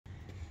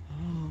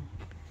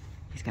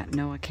He's got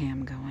Noah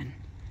cam going.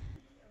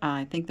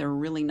 I think they're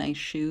really nice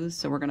shoes,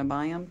 so we're going to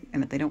buy them.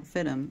 And if they don't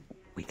fit him,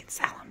 we can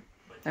sell them.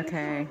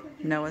 Okay,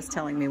 Noah's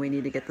telling me we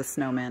need to get the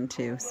snowman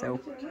too, so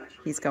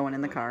he's going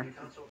in the car.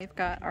 We've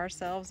got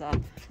ourselves a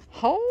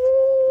whole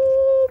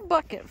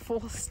bucket full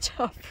of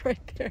stuff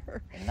right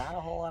there. And not a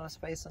whole lot of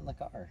space in the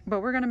car.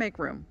 But we're going to make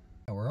room.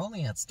 We're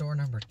only at store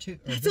number 2.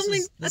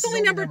 That's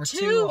only number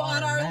two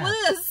on our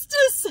list.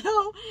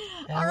 So,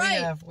 and all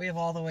right. We have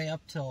all the way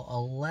up till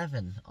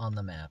 11 on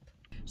the map.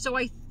 So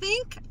I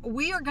think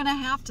we are going to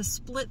have to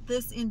split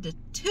this into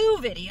 2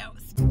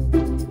 videos.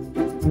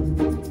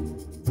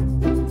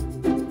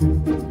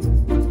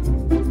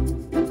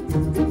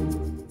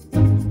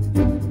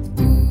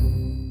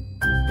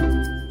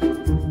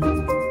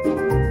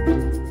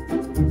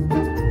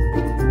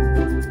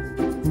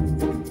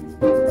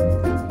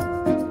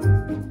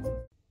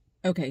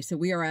 Okay, so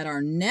we are at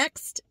our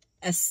next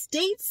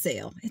estate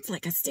sale. It's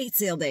like estate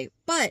sale day,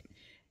 but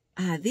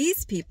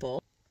these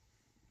people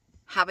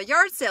have a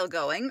yard sale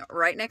going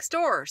right next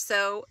door,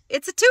 so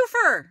it's a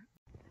twofer.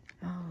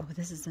 Oh,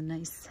 this is a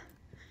nice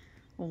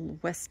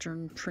old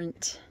Western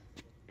print.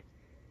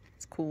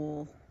 It's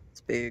cool.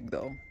 It's big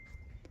though.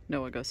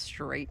 Noah goes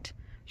straight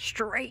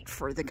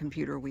for the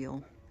computer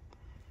wheel.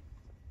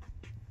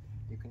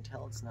 You can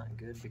tell it's not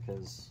good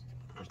because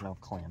there's no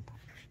clamp.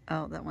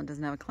 Oh, that one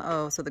doesn't have a clamp.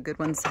 Oh, so the good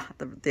ones,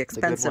 the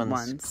expensive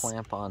ones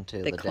clamp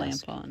onto they the clamp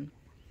desk. on.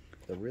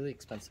 The really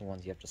expensive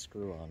ones you have to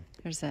screw on.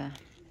 There's a.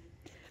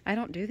 I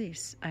don't do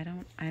these. I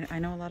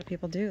know a lot of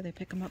people do. They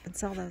pick them up and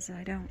sell those.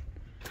 I don't.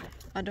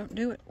 I don't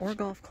do it. Or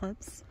golf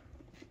clubs.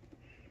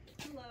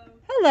 Hello.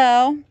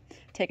 Hello.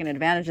 Taking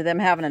advantage of them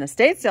having an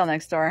estate sale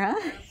next door,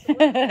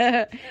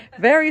 huh?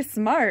 Very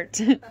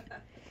smart.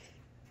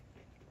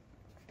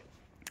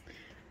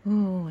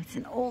 Ooh, it's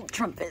an old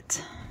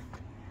trumpet.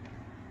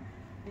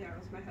 Yeah, it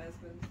was my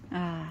husband.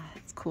 Ah,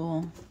 it's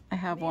cool. I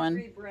have one.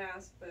 Reed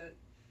brass, but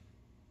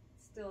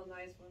still a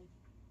nice one.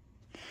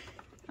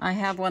 I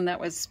have one that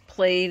was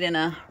played in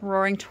a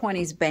Roaring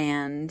Twenties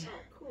band.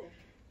 Oh, cool.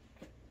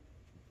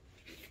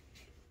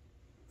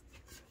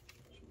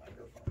 There's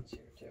microphones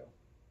here too.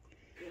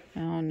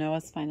 Oh,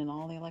 Noah's finding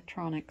all the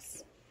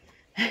electronics.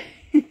 It's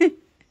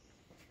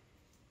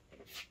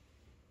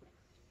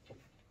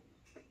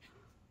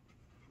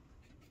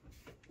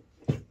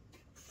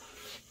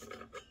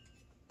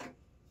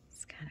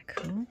kind of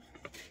cool.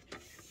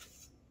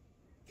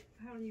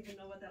 I don't even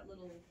know what that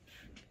little...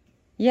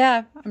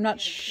 Yeah, I'm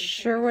not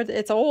sure what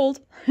it's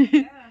old.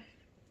 Yeah,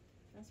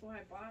 that's why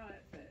I bought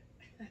it, but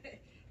I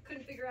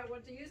couldn't figure out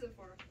what to use it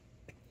for.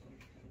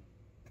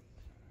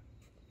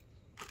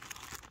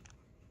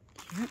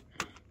 Yep.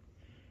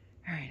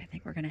 All right, I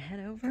think we're gonna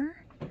head over.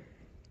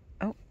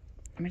 Oh,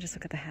 let me just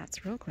look at the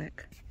hats real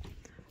quick.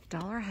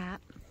 $1 hat.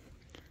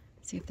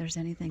 See if there's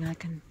anything I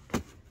can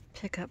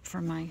pick up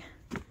for my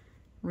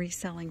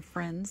reselling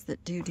friends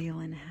that do deal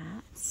in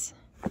hats.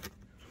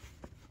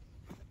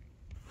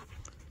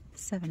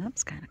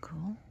 7-Up's kind of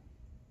cool.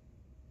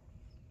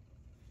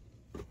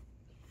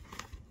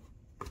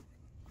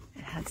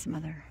 It had some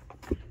other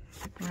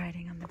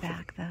writing on the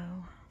back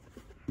though.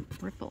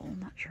 Ripple,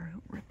 not sure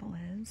who Ripple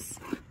is.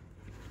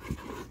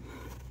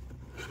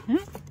 I'm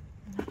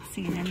not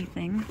seeing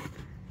anything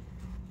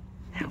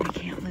that we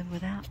can't live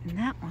without in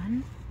that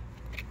one.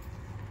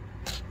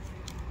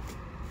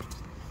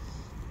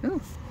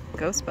 Ooh,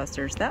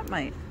 Ghostbusters. That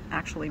might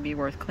actually be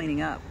worth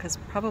cleaning up because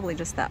probably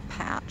just that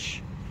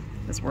patch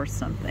is worth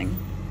something.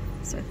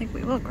 So I think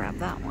we will grab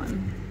that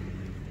one.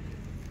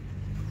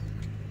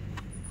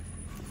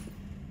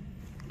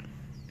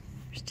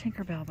 There's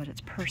Tinkerbell, but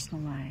it's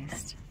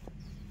personalized.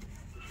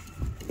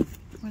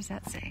 What does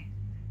that say?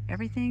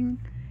 Everything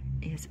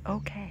is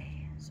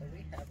okay. So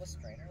we have a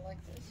strainer like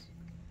this?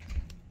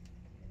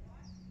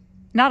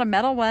 Not a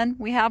metal one.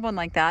 We have one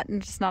like that,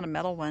 and just not a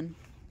metal one.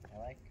 I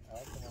like the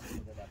one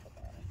with it at the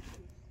bottom.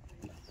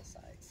 Like the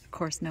sides. Of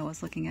course,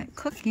 Noah's looking at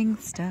cooking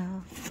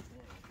stuff.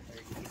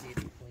 Very easy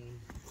to clean.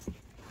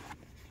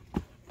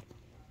 I'm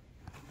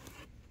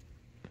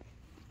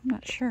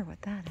not sure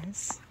what that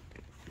is.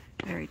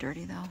 Very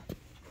dirty though.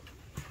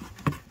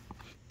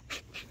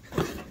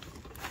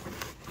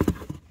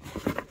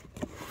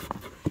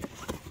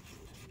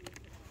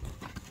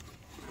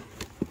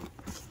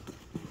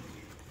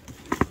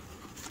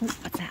 Ooh,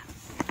 what's that?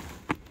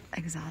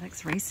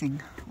 Exotics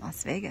Racing,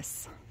 Las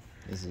Vegas.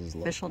 This is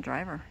Official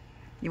driver.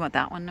 You want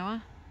that one,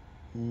 Noah?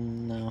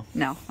 No.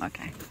 No?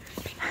 Okay.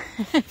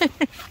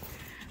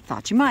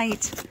 Thought you might.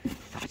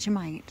 Thought you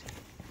might.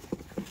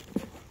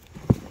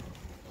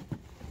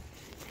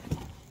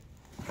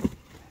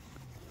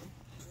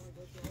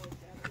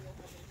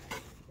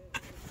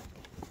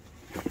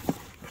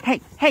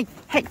 Hey, hey,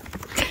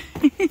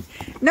 hey.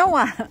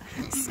 Noah,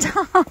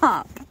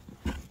 stop.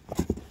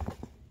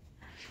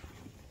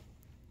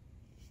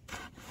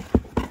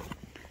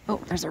 Oh,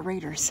 there's a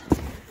Raiders.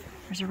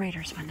 There's a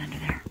Raiders one under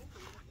there.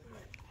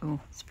 Oh,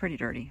 it's pretty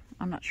dirty.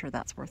 I'm not sure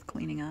that's worth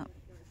cleaning up.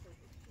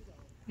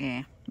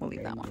 Yeah, we'll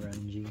leave that one.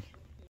 Grungy.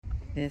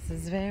 This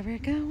is where we're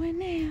going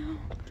now.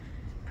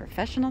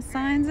 Professional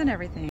signs and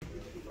everything.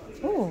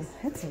 Oh,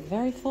 it's a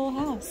very full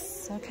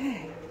house.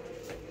 Okay.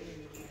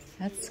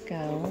 Let's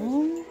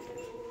go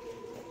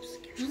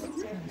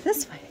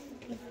this way.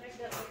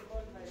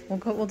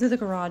 We'll do the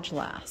garage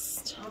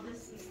last. I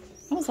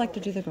always like to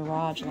do the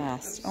garage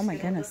last. Oh my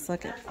goodness,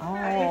 look at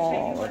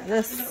all of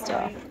this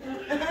stuff.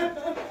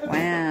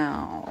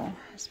 Wow.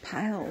 There's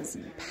piles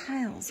and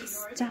piles of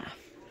stuff.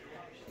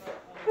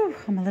 Whew,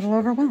 I'm a little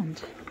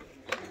overwhelmed.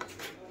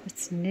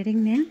 It's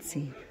Knitting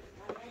Nancy.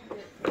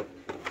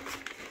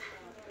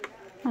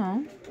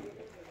 Oh,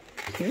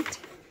 cute.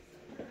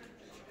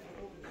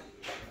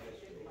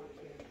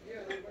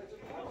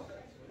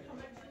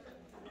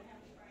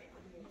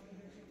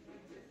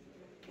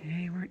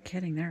 Hey, weren't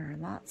kidding. There are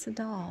lots of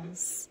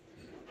dolls.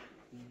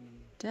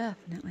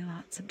 Definitely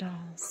lots of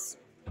dolls.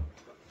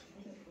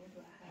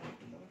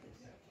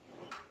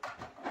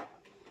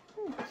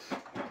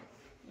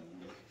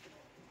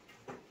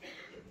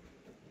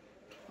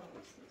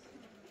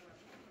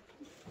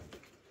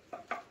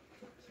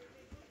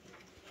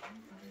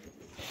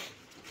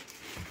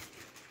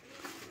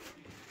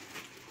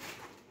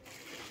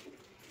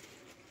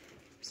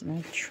 There's an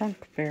old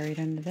trunk buried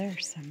under there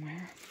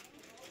somewhere.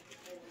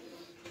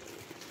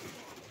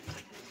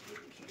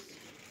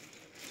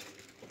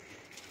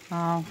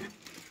 Oh,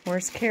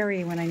 where's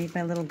Carrie when I need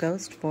my little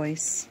ghost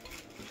voice?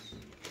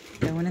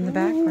 Going in the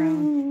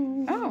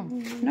background. Oh,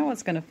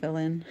 Noah's gonna fill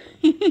in.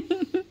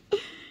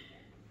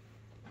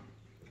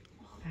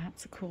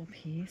 That's a cool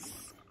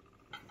piece.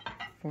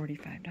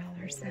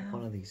 $45 now.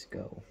 One of these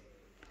go.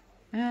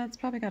 It's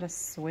probably got a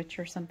switch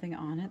or something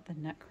on it, the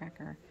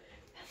nutcracker.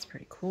 That's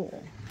pretty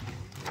cool,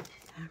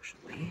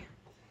 actually.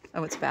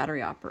 Oh, it's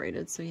battery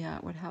operated, so yeah,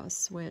 it would have a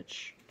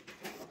switch.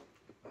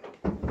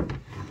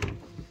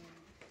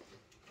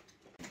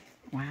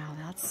 Wow,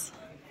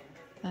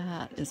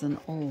 that is an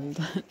old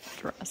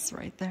dress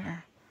right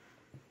there.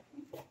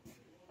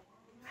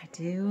 I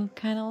do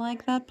kind of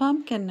like that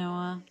pumpkin,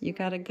 Noah. You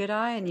got a good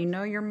eye and you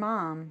know your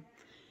mom.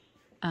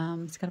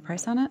 It's got a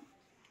price on it?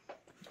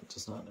 It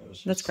does not know.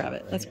 Let's grab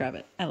it. Let's grab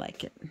it. I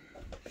like it.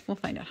 We'll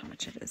find out how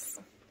much it is.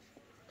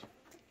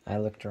 I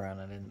looked around.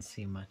 I didn't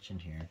see much in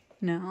here.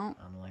 No?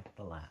 Unlike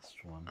the last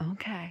one.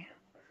 Okay.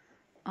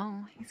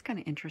 Oh, he's kind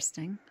of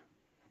interesting.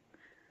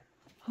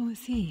 Who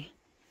is he?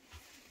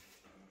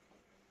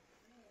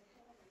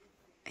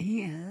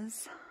 He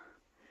is,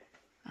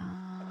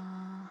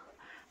 I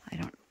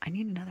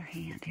need another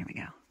hand. Here we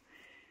go.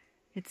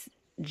 It's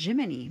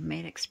Jiminy,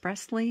 made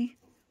expressly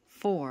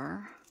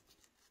for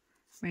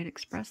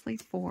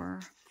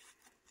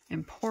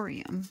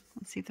Emporium.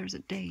 Let's see if there's a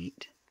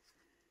date.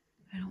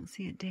 I don't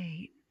see a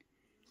date.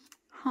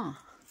 Huh.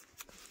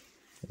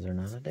 Is there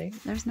not a date?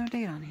 There's no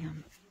date on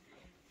him.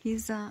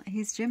 He's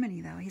Jiminy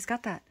though. He's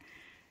got that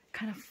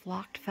kind of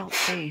flocked felt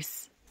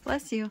face.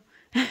 Bless you.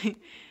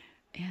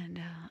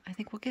 And I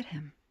think we'll get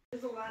him.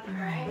 All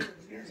right.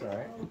 It's all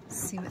right. Let's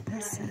see what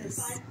this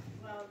is.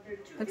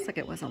 Looks like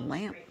it was a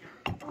lamp.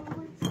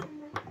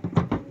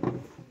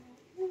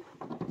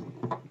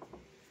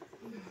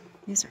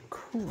 These are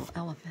cool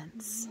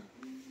elephants.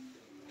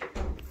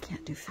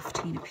 Can't do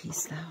 15 a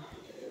piece though.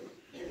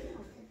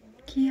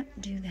 Can't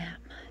do that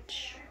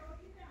much.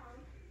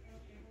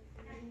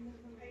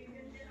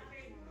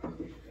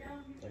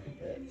 Look at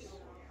this.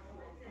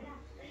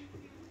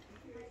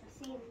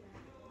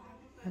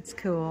 That's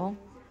cool.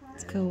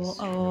 That's cool.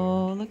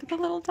 Oh, look at the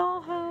little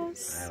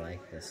dollhouse. I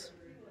like this.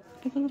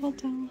 Look at the little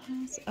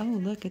dollhouse. Oh,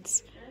 look,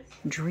 it's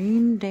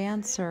Dream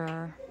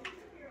Dancer.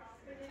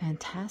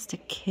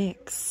 Fantastic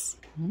Kicks.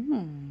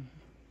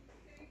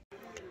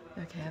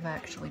 Okay, I've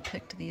actually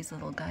picked these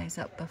little guys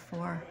up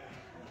before.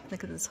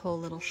 Look at this whole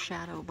little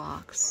shadow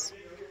box.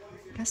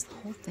 I guess the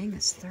whole thing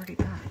is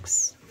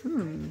 $30.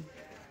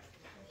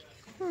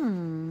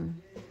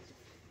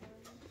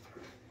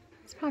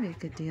 It's probably a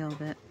good deal,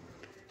 but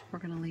we're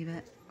gonna leave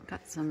it. I've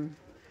got some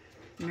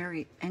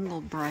Mary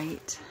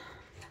Engelbreit.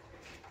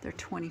 They're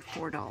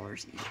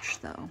 $24 each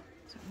though,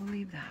 so we'll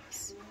leave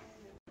those.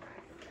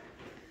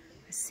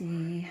 I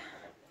see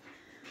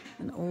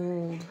an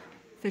old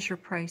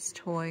Fisher-Price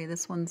toy.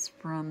 This one's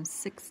from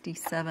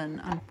 '67.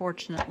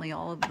 Unfortunately,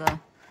 all of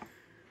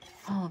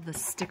the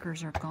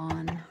stickers are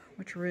gone,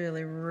 which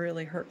really,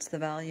 really hurts the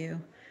value.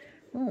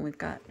 Oh, we've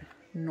got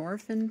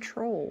Norfin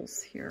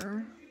Trolls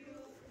here.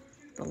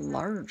 The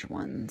large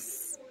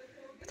ones.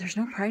 But there's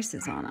no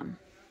prices on them.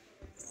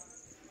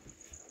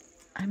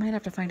 I might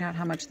have to find out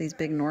how much these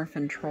big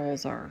Norfin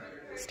Trolls are.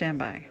 Stand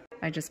by.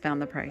 I just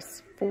found the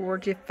price.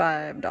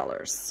 $45.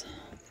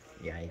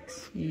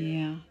 Yikes.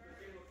 Yeah.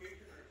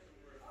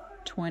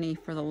 20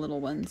 for the little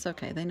ones.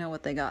 Okay, they know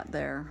what they got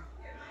there.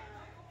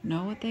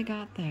 Know what they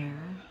got there.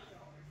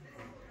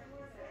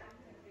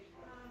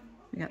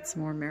 We got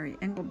some more Mary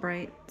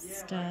Engelbreit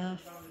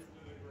stuff.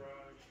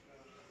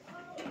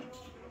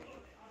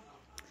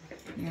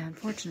 Yeah,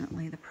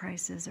 unfortunately, the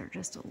prices are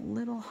just a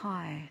little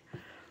high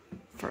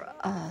for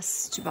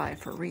us to buy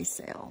for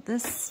resale.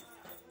 This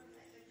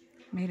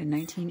made in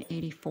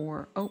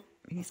 1984. Oh,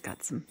 he's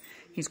got some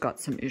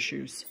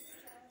issues.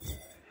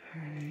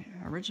 All right,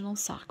 original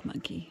sock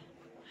monkey.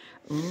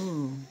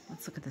 Ooh,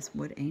 let's look at this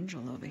wood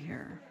angel over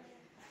here.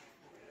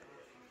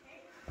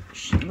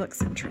 She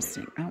looks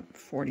interesting. Oh,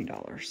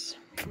 $40.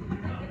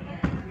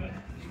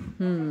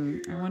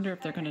 I wonder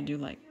if they're going to do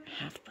like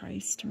half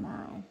price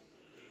tomorrow.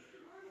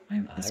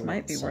 This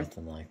might be worth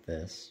something like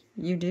this.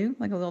 You do?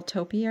 Like a little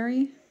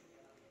topiary?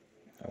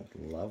 I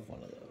would love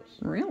one of those.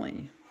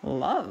 Really?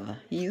 Love.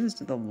 He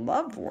used the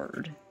love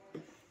word.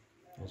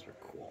 Those are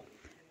cool.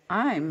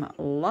 I'm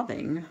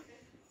loving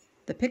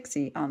the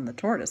pixie on the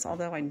tortoise,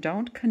 although I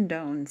don't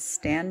condone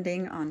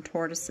standing on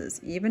tortoises,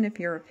 even if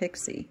you're a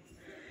pixie.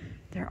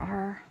 There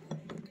are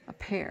a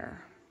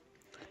pair,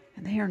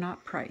 and they are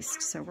not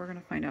priced, so we're going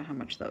to find out how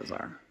much those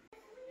are.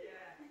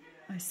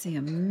 I see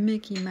a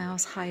Mickey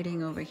Mouse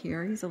hiding over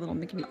here. He's a little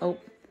Mickey Mouse. Oh,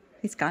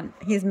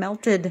 he's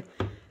melted.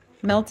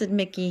 Melted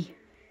Mickey.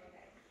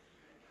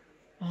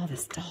 All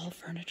this doll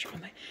furniture.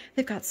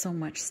 They've got so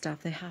much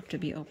stuff. They have to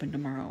be open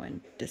tomorrow and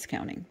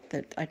discounting.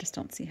 That I just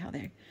don't see how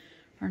they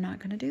are not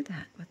going to do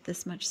that with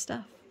this much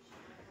stuff.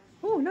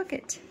 Oh, look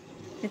it.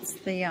 It's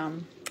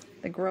the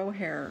grow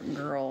hair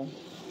girl.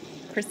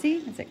 Chrissy?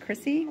 Is it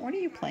Chrissy? What are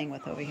you playing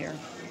with over here?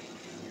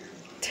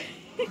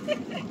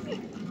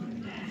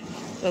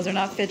 Those are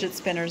not fidget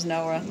spinners,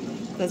 Noah.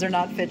 Those are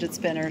not fidget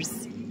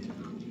spinners.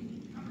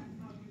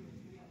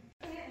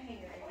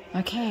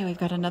 Okay, we've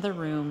got another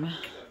room.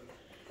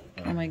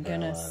 Oh my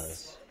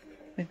goodness.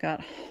 We've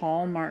got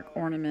Hallmark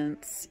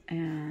ornaments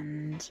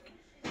and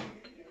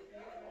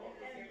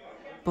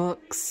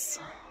books.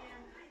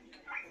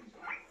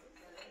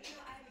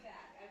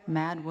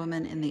 Mad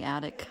Woman in the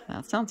Attic.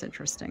 That sounds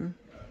interesting.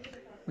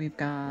 We've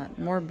got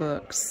more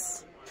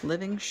books.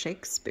 Living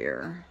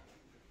Shakespeare.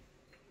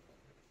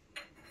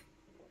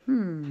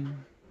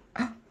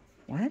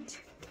 What?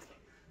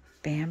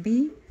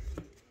 Bambi?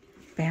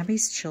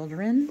 Bambi's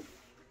Children?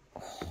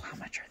 Oh, how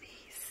much are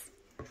these?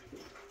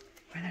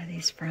 Where are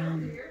these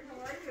from?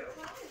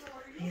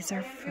 These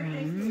are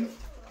from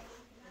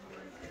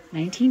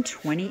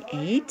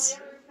 1928?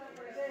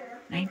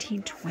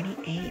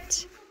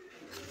 1928.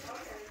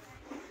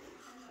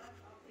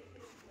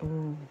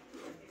 Ooh.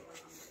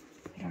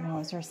 I don't know.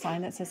 Is there a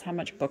sign that says how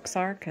much books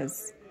are?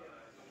 Because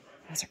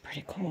those are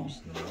pretty cool.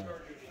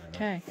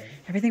 Okay.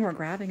 Everything we're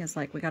grabbing is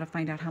like, we got to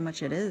find out how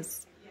much it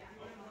is.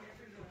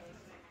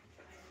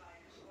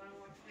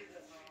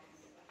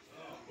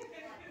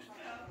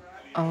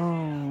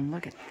 Oh,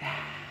 look at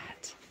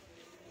that.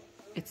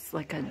 It's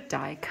like a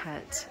die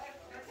cut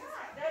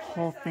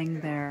whole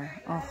thing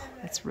there. Oh,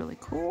 that's really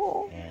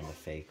cool. And a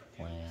fake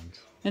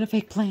plant. And a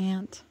fake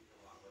plant.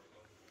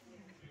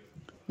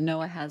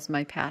 Noah has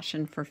my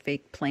passion for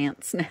fake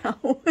plants now.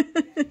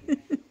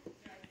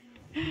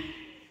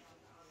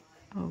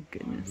 Oh,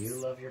 goodness.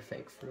 You love your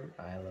fake fruit.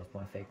 I love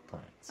my fake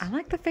plants. I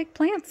like the fake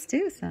plants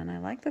too, son. I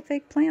like the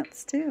fake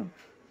plants too.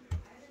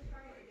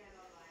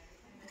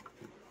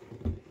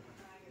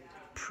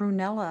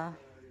 Prunella,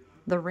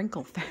 the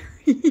wrinkle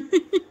fairy.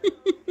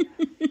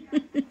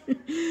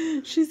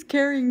 She's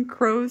carrying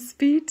crow's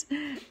feet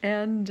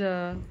and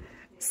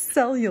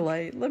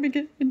cellulite. Let me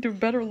get into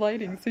better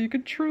lighting so you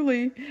can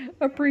truly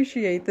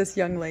appreciate this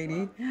young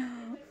lady.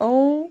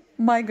 Oh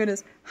my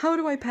goodness. How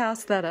do I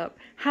pass that up?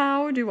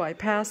 How do I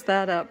pass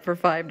that up for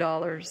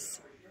 $5?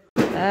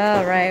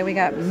 All right, we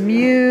got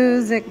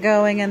music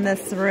going in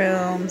this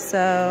room,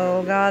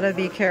 so gotta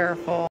be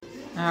careful.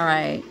 All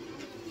right,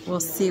 we'll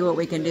see what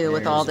we can do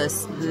with all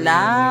this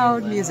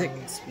loud music.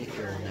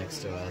 Speaker next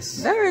to us.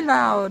 Very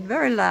loud,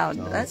 very loud.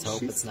 So let's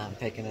hope it's not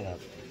picking it up.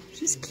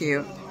 She's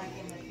cute.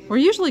 We're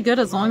usually good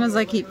as long as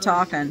I keep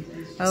talking.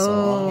 Oh, as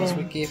long as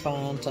we keep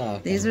on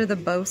talking. These are the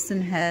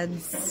bosun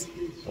heads.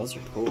 Those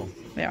are cool.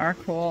 They are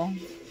cool.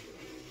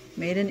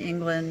 Made in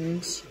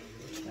England.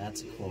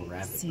 That's a cool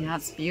rabbit. See,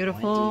 that's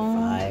beautiful.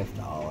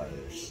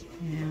 $25.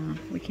 Yeah,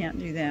 we can't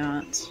do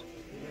that.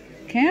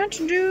 Can't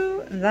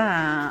do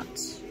that.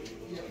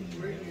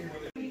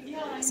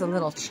 It's a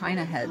little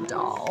China head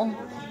doll.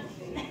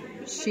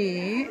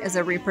 She is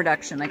a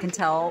reproduction. I can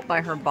tell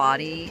by her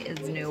body is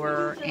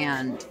newer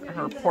and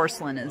her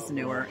porcelain is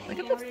newer. Look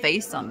at the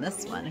face on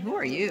this one. Who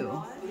are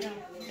you?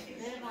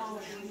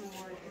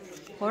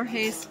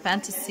 Jorge's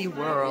Fantasy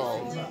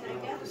World.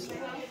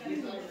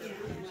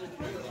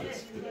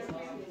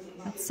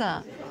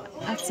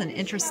 That's an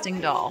interesting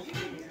doll.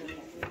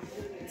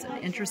 It's an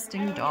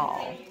interesting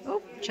doll.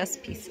 Oh, chess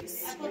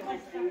pieces.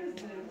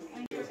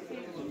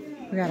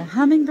 We got a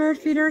hummingbird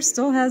feeder.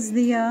 Still has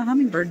the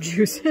hummingbird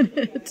juice in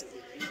it.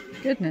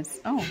 Goodness.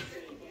 Oh,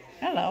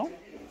 hello.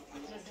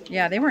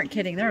 Yeah, they weren't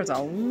kidding. There's a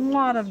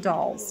lot of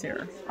dolls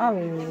here. A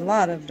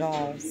lot of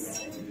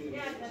dolls.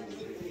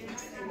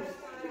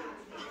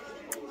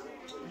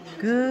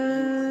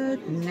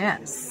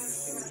 Goodness.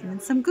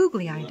 And some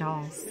googly eye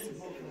dolls.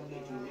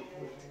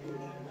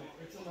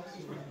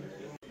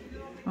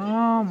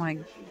 Oh my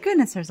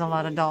goodness, there's a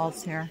lot of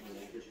dolls here.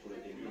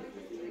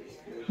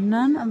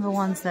 None of the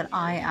ones that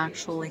I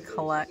actually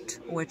collect,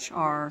 which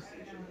are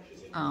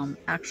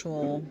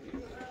actual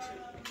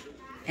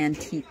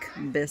antique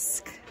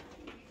bisque.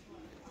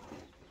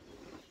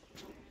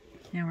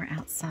 Now we're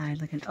outside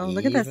looking. Oh,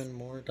 look at this. Even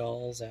more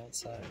dolls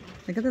outside.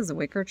 Look at this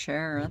wicker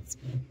chair. That's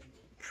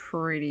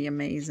pretty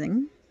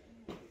amazing.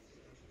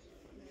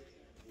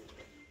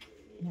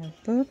 More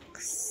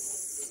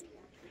books.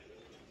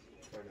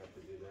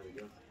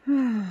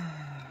 Wow.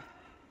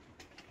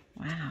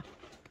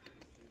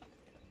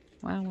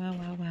 Wow, wow,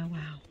 wow, wow,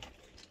 wow.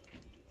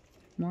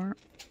 More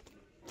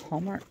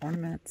Hallmark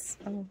ornaments.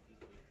 Oh,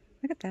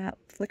 look at that.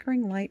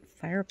 Flickering light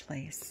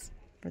fireplace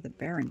for the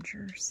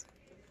Behringers.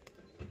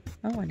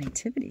 Oh, a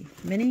nativity.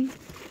 Mini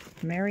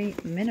Mary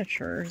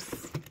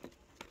miniatures.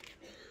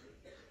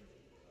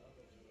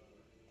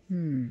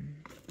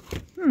 I'm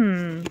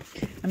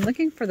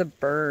looking for the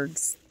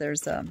birds.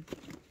 There's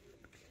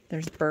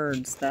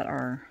birds that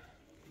are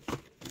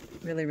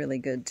really, really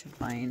good to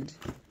find.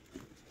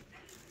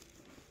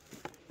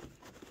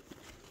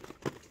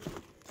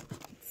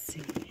 Let's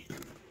see.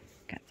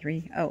 Got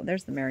 3. Oh,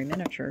 there's the Mary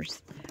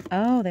miniatures.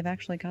 Oh, they've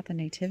actually got the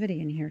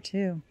nativity in here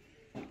too.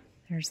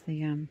 There's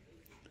the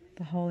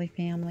Holy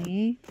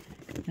Family,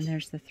 and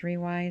there's the 3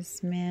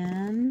 wise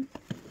men.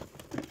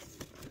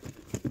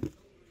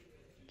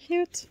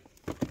 Cute.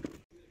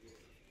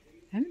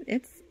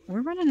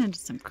 We're running into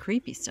some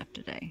creepy stuff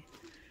today.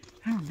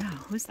 I don't know.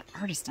 Who's the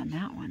artist on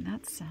that one?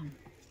 That's, can't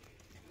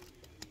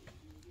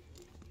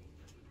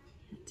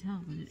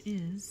tell, but it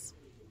is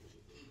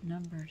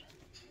numbered.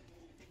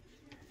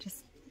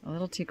 Just a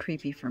little too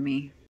creepy for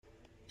me.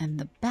 And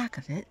the back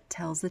of it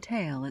tells the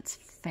tale. It's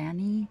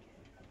Fanny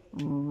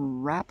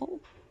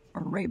Rabel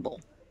or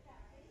Rabel.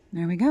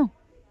 There we go.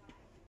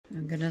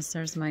 Oh goodness,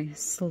 there's my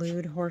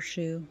slewed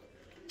horseshoe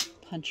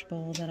punch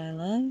bowl that I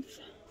love.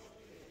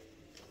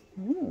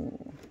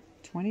 Ooh,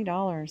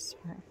 $20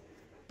 for,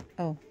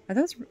 oh,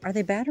 are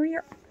they battery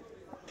or,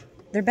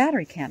 they're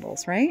battery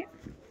candles, right?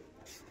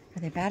 Are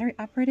they battery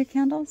operated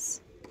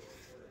candles?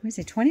 Let me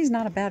see, 20 is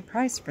not a bad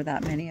price for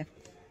that many.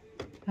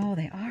 Oh,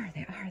 they are.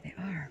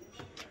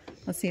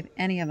 Let's see if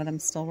any of them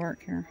still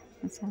work here.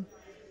 That's one.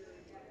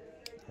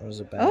 What does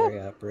a battery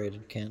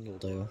operated candle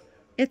do?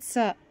 It's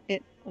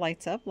it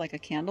lights up like a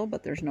candle,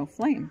 but there's no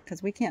flame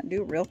because we can't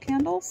do real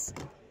candles.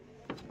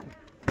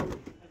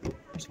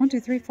 There's 1,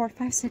 2, 3, 4,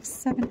 5, 6,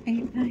 7,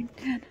 8, 9,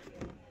 10.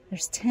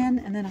 There's 10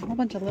 and then a whole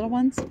bunch of little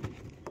ones.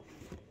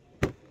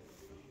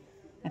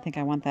 I think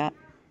I want that.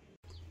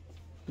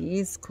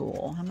 He's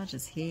cool. How much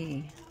is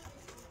he?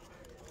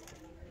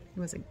 He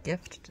was a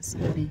gift to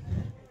somebody.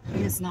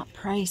 He is not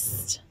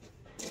priced.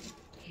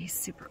 He's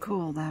super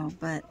cool though,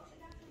 but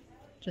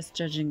just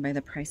judging by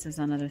the prices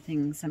on other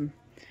things, I'm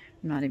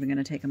not even going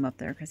to take him up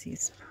there because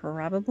he's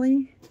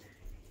probably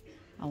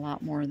a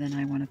lot more than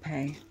I want to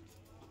pay.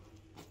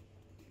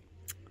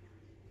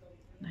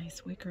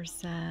 Nice wicker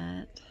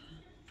set.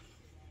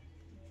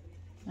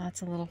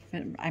 Lots of little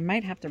fit. I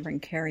might have to bring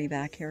Carrie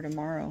back here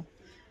tomorrow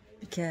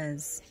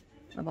because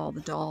of all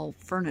the doll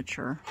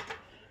furniture,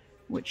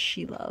 which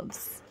she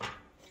loves.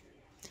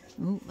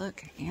 Ooh,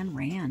 look, Ayn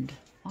Rand.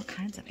 All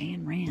kinds of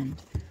Ayn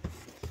Rand.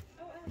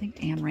 I think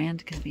Ayn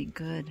Rand could be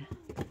good,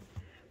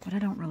 but I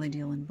don't really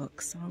deal in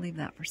books, so I'll leave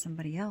that for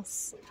somebody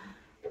else.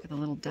 For the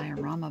little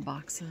diorama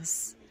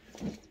boxes.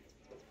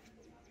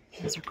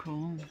 Those are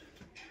cool.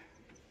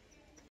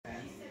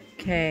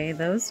 Okay,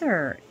 those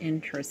are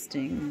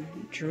interesting.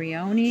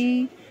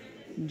 Drioni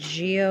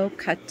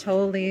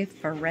Giocattoli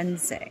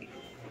Firenze.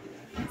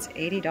 It's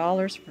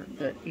 $80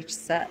 for each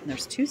set, and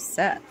there's 2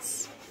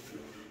 sets.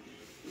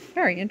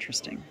 Very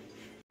interesting.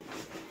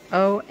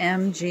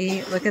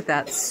 OMG, look at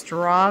that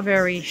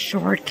strawberry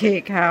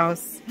shortcake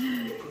house.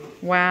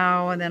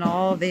 Wow, and then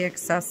all the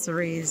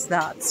accessories.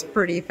 That's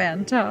pretty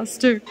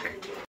fantastic.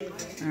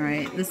 All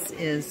right, this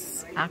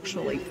is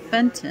actually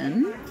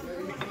Fenton.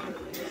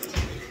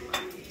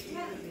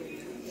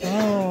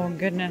 Oh,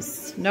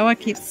 goodness. Noah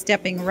keeps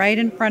stepping right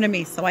in front of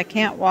me, so I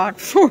can't walk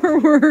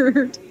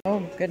forward.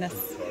 Oh,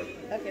 goodness.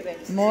 Okay,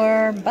 babe.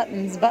 More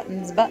buttons,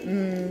 buttons,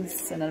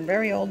 buttons. And a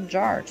very old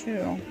jar,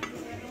 too.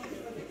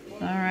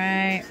 All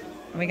right.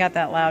 We got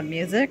that loud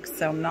music,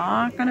 so I'm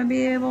not going to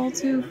be able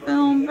to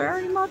film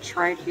very much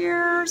right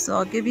here. So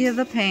I'll give you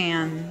the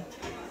pan.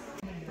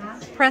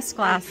 Press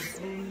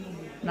glass.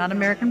 Not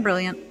American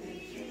Brilliant.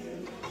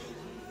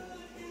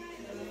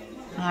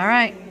 All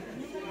right.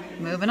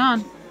 Moving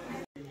on.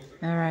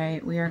 All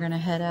right, we are gonna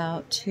head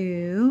out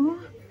to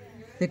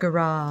the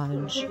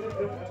garage.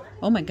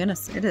 Oh my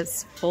goodness, it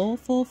is full,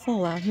 full,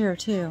 full out here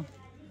too.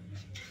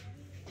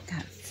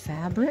 Got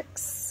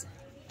fabrics.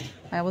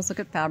 I always look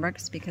at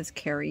fabrics because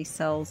Carrie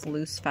sells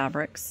loose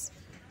fabrics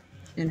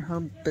in her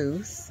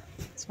booth.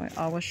 So I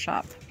always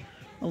shop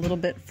a little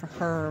bit for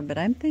her, but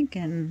I'm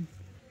thinking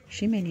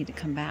she may need to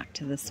come back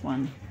to this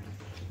one.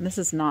 And this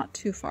is not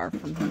too far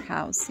from her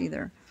house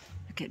either.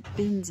 Look at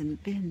bins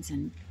and bins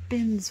and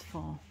bins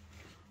full.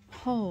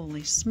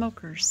 Holy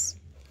smokers.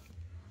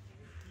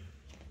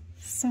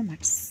 So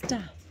much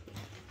stuff.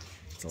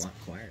 It's a lot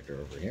quieter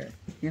over here.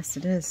 Yes,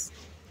 it is.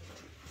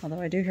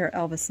 Although I do hear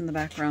Elvis in the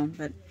background,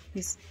 but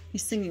he's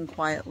singing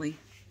quietly.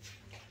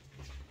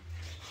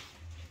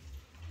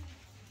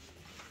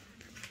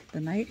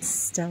 The night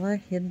Stella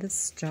hid the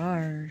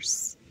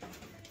stars.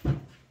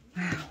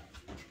 Wow.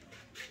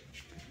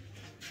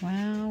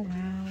 Wow,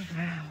 wow,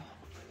 wow.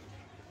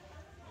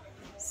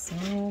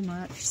 So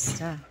much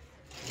stuff.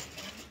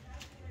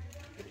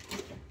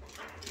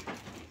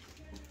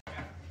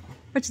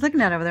 What you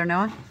looking at over there,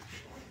 Noah?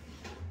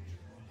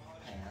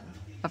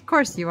 Of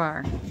course you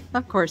are.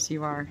 Of course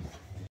you are.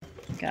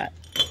 Got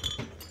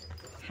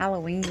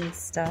Halloween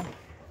stuff.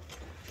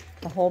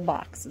 The whole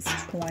box is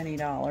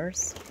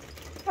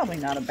 $20. Probably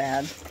not a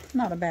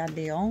bad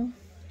deal.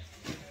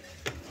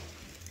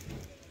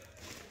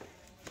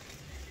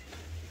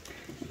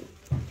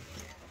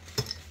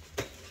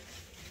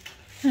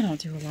 I don't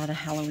do a lot of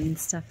Halloween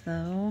stuff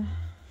though,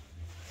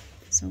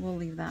 so we'll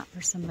leave that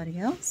for somebody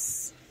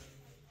else.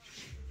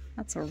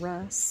 That's a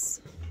Russ.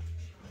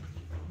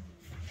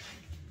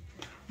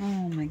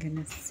 Oh my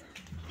goodness.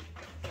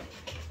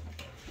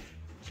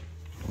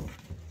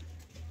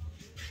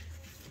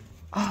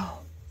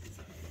 Oh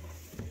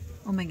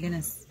my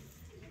goodness.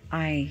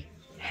 I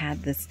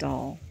had this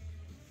doll.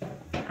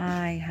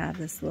 I had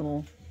this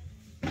little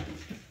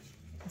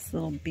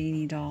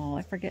beanie doll.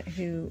 I forget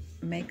who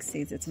makes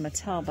these. It's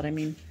Mattel, but I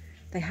mean,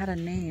 they had a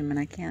name and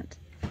I can't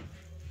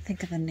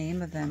think of the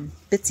name of them.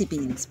 Bitsy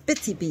Beans.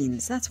 Bitsy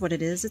Beans. That's what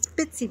it is. It's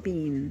Bitsy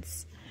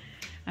Beans.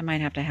 I might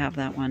have to have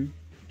that one.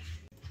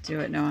 Do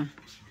it, Noah.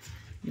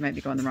 You might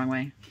be going the wrong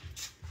way.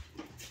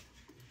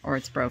 Or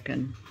it's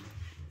broken.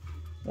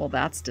 Well,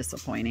 that's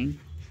disappointing.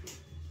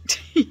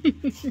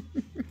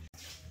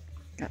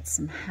 Got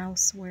some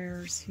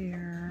housewares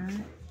here.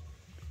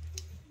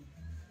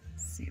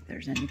 Let's see if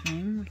there's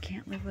anything we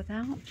can't live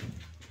without.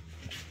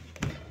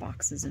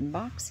 Boxes and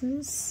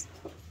boxes.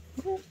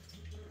 Ooh.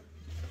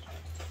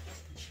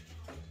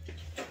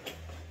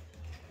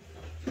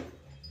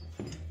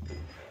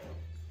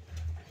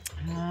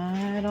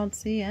 I don't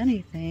see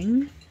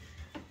anything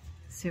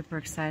super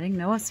exciting.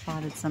 Noah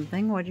spotted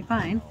something. What'd you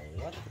find?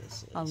 What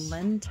this is. A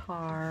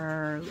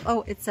Lentar.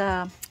 Oh,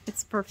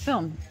 it's for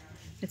film.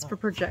 It's for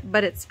project,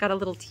 but it's got a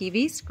little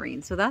TV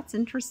screen, so that's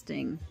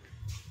interesting.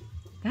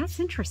 That's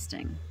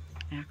interesting,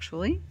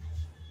 actually.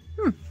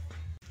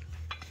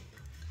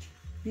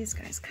 These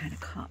guys kind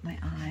of caught my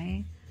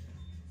eye.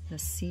 The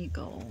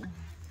seagull.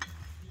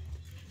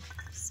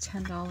 It's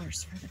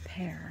 $10 for the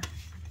pair.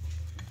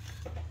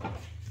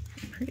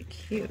 Pretty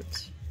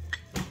cute.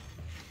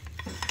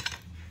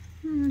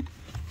 I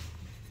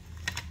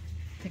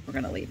think we're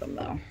gonna leave them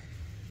though.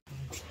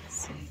 Let's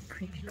see,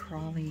 Creepy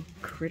Crawly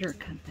Critter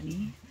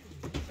Company.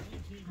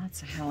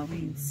 Lots of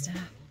Halloween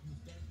stuff.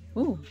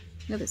 Ooh,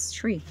 look at this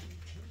tree.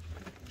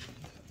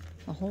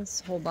 The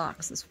whole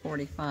box is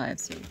 $45,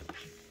 so you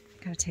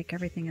gotta take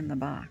everything in the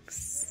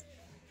box.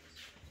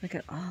 Look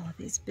at all of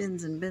these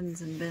bins and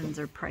bins and bins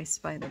are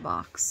priced by the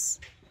box.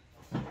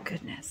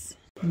 Goodness.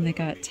 And they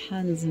got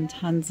tons and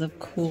tons of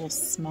cool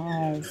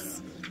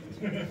smalls.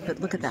 But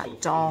look at that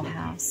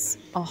dollhouse.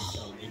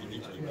 Oh,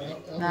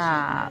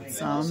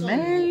 that's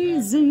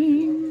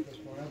amazing.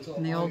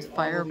 And the old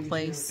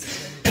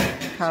fireplace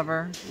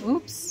cover.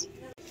 Oops.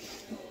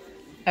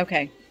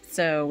 Okay,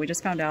 so we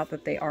just found out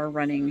that they are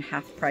running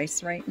half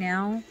price right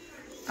now.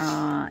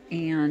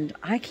 And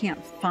I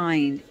can't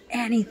find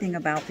anything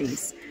about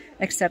these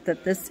except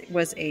that this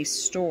was a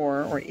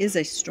store, or is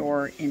a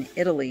store, in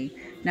Italy.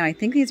 Now, I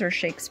think these are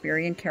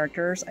Shakespearean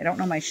characters. I don't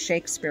know my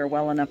Shakespeare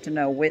well enough to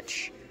know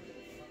which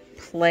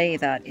play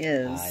that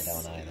is. I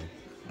don't either.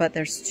 But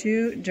there's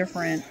two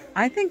different...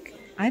 I think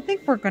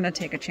we're going to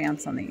take a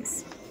chance on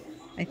these.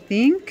 I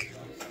think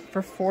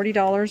for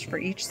 $40 for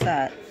each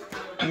set,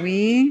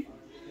 we're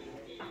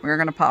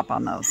going to pop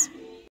on those.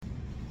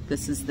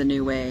 This is the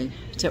new way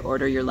to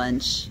order your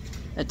lunch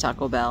at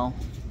Taco Bell.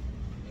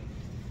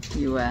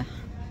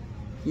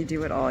 You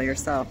do it all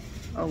yourself.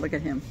 Oh, look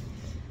at him.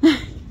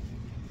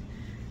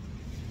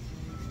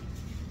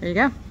 There you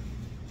go.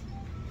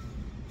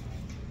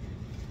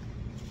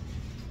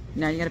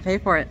 Now you gotta pay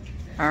for it.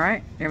 All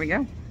right, there we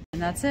go.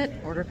 And that's it,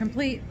 order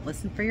complete.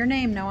 Listen for your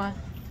name, Noah.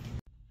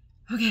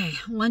 Okay,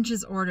 lunch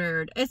is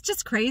ordered. It's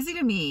just crazy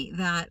to me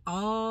that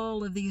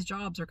all of these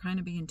jobs are kind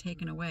of being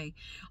taken away.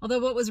 Although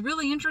what was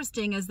really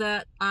interesting is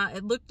that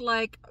it looked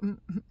like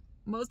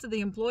most of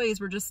the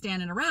employees were just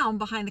standing around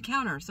behind the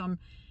counter. So I'm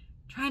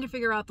trying to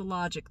figure out the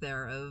logic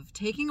there of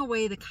taking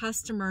away the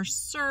customer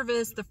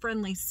service, the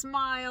friendly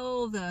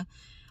smile,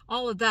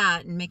 all of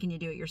that, and making you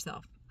do it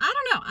yourself. I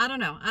don't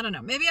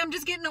know. Maybe I'm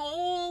just getting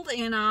old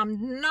and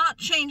I'm not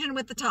changing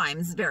with the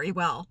times very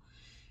well.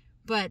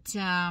 But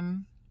I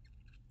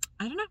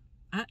don't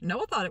know.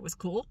 Noah thought it was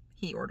cool.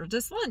 He ordered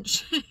us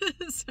lunch.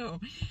 So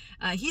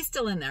he's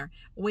still in there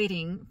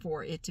waiting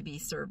for it to be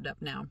served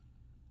up now.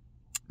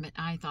 But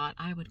I thought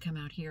I would come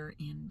out here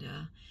and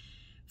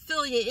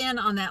fill you in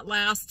on that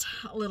last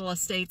little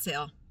estate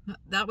sale.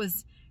 That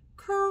was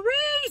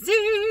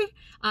crazy.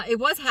 It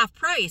was half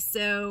price.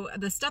 So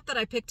the stuff that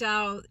I picked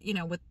out, you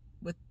know, well,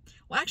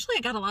 actually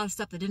I got a lot of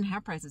stuff that didn't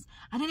have prices.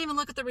 I didn't even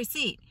look at the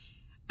receipt.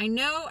 I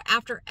know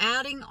after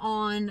adding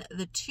on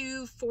the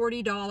two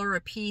 $40 a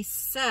piece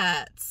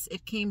sets,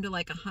 it came to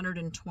like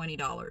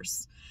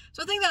 $120.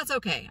 So I think that's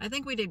okay. I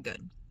think we did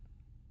good.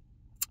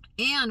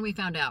 And we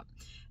found out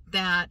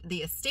that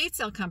the estate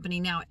sale company,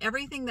 now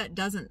everything that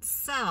doesn't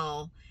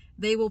sell,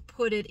 they will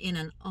put it in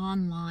an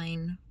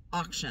online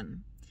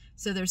auction.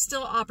 So there's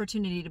still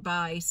opportunity to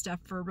buy stuff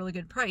for a really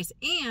good price.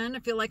 And I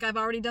feel like I've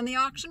already done the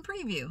auction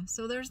preview.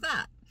 So there's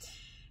that.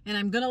 And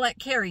I'm going to let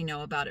Carrie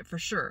know about it for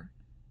sure.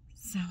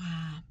 So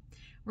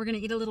we're going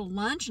to eat a little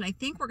lunch, and I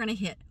think we're going to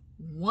hit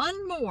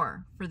one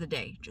more for the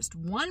day. Just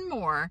one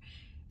more.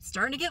 It's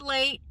starting to get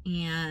late,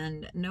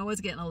 and Noah's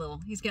getting a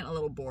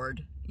little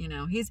bored. You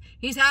know, he's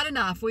had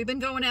enough. We've been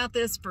going at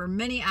this for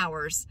many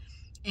hours,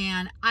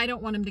 and I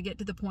don't want him to get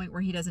to the point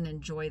where he doesn't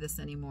enjoy this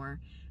anymore.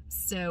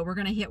 So we're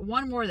going to hit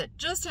one more that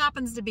just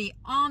happens to be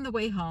on the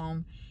way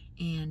home,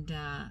 and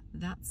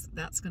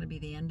that's going to be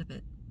the end of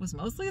it. It was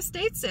mostly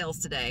estate sales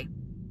today.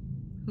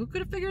 Who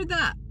could have figured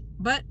that?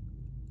 But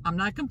I'm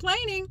not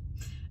complaining.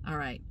 All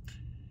right.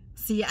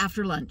 See you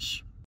after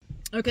lunch.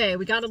 Okay,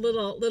 we got a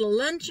little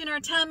lunch in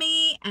our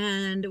tummy,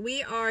 and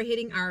we are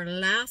hitting our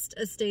last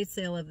estate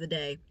sale of the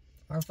day.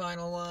 Our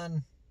final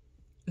one.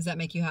 Does that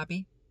make you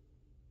happy?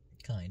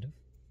 Kind of.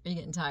 Are you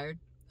getting tired?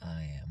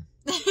 I am.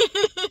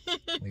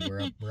 We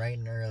were up bright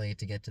and early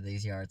to get to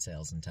these yard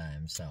sales in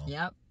time, so.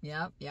 Yep.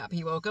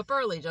 He woke up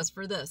early just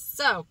for this.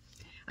 So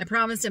I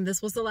promised him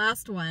this was the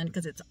last one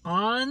because it's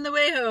on the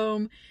way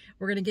home.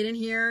 We're going to get in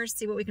here,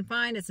 see what we can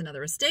find. It's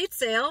another estate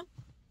sale.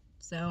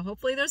 So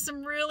hopefully there's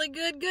some really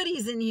good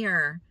goodies in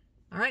here.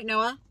 All right,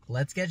 Noah.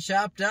 Let's get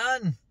shop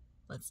done.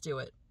 Let's do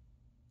it.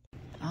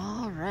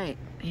 All right,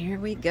 here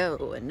we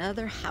go.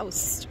 Another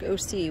house to go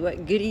see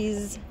what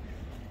goodies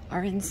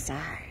are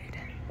inside.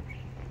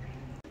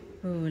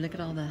 Ooh, look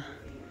at all the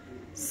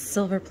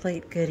silver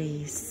plate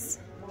goodies.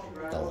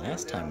 The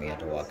last time we had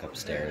to walk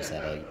upstairs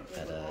at a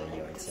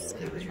yard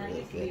sale, it was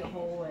really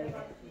good.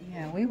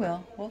 Yeah, we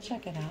will. We'll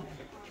check it out.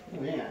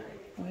 Yeah.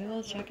 We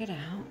will check it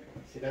out.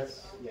 See,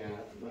 that's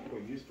much more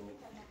useful.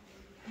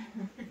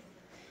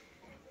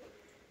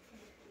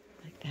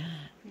 Like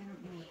that.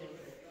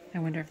 I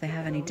wonder if they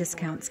have any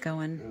discounts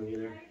going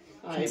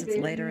since it's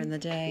later in the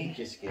day.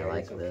 I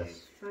like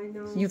this.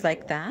 You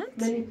like that?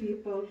 Many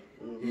people.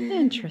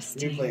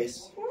 Interesting. New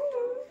place.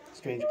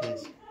 Strange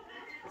place.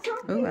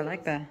 Ooh, I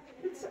like the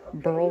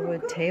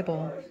burlwood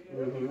table.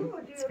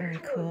 It's very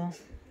cool.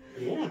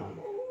 Yeah.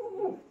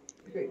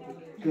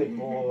 Good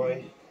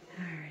boy.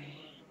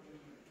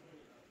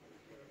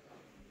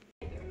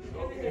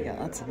 We got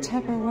lots of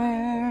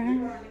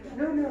Tupperware.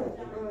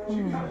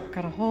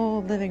 Got a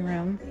whole living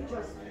room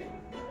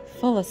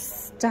full of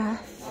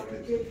stuff.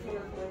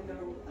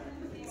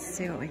 Let's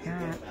see what we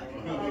got.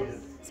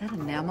 Is that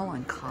enamel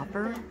on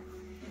copper? It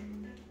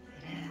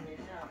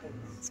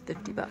is. It's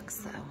 $50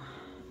 though.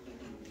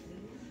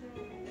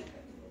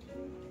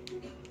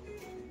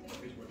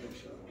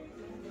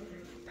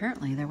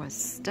 Apparently there was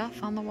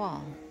stuff on the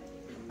wall.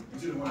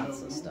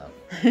 Lots of stuff.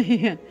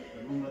 Yeah.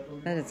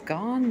 That is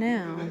gone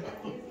now.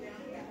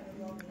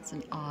 It's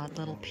an odd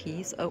little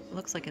piece. Oh,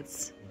 looks like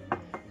it's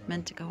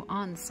meant to go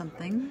on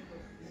something.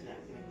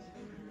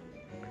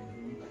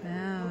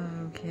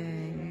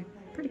 Okay.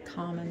 Pretty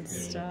common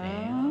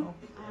stuff.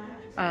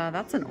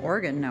 That's an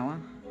organ,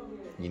 Noah.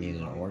 You need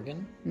an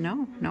organ?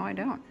 No, I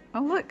don't.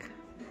 Oh, look.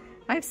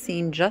 I've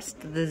seen just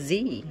the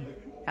Z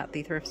at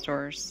the thrift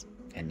stores.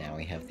 And now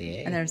we have the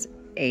A. And there's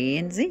A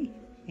and Z.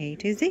 A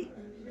to Z.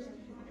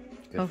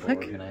 Good for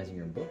organizing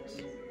your books.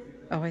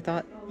 Oh, I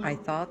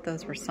thought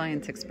those were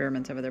science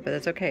experiments over there, but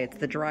it's okay. It's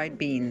the dried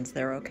beans.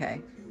 They're okay.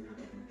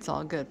 It's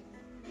all good.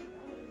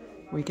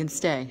 We can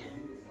stay.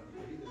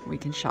 We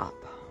can shop.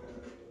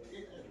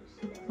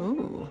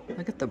 Ooh,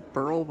 look at the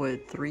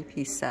burlwood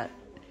 3-piece set.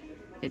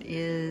 It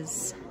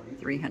is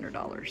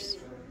 $300.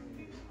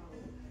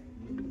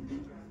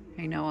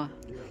 Hey, Noah.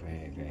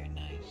 Very, very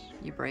nice.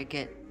 You break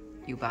it,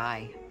 you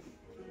buy.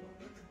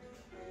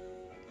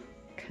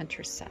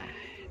 Countryside.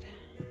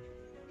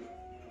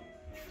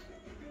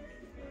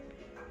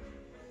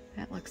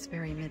 That looks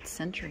very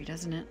mid-century,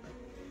 doesn't it?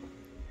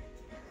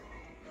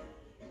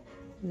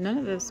 None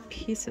of those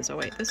pieces. Oh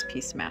wait, this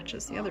piece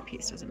matches. The other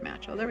piece doesn't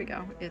match. Oh, there we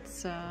go.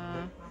 It's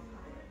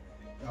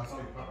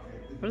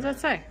what does that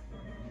say?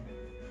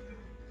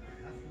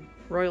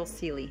 Royal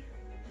Sealy.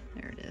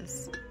 There it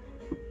is.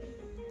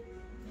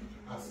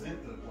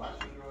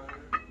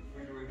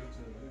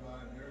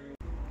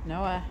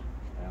 Noah.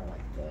 I don't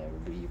like the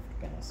weave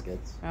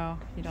baskets. Oh,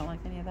 you don't like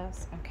any of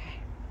those?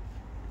 Okay.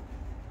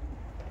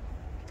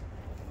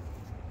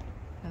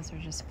 Those are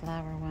just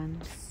flower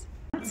ones.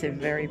 That's a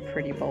very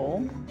pretty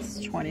bowl. It's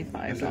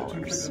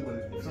 $25.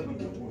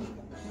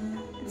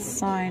 It's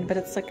signed, but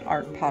it's like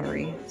art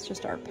pottery. It's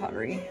just art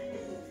pottery.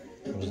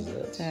 What is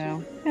this?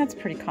 So that's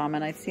pretty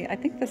common. I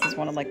think this is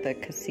one of like the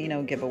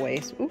casino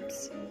giveaways.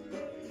 Oops.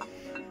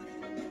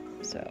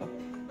 So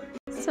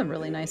this is a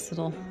really nice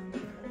little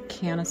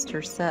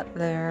canister set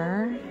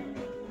there.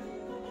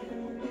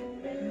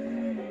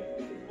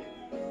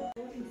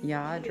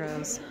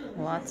 Yadros,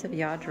 lots of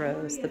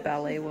Yadros. The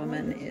ballet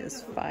woman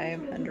is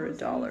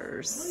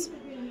 $500.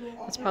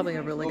 That's probably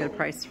a really good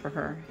price for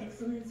her.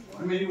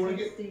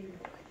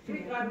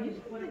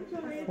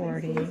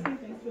 40.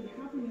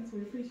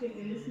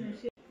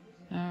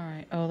 All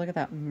right, Oh, look at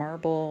that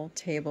marble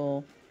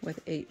table with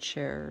 8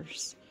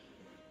 chairs.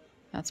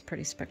 That's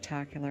pretty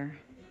spectacular.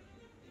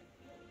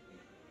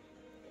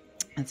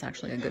 That's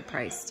actually a good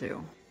price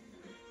too.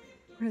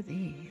 What are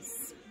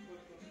these?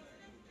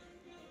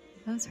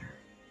 Those are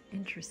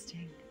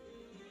interesting.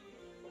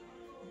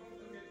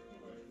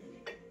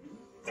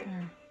 So,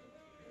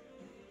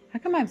 how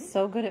come I'm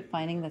so good at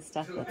finding the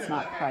stuff that's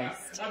not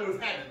priced? Who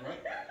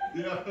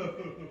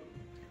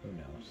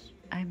knows?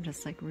 I'm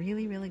just like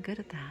really, really good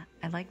at that.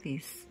 I like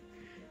these.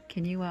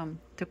 Can you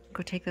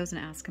go take those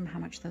and ask him how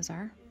much those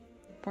are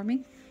for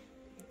me?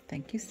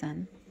 Thank you,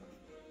 son.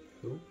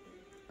 Who?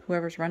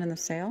 Whoever's running the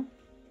sale.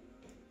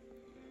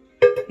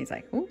 He's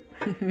like, ooh.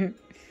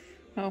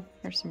 Oh,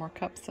 there's some more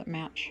cups that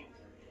match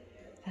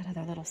that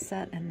other little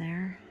set in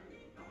there.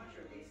 How much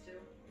are these two?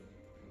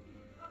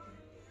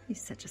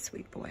 He's such a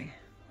sweet boy.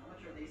 How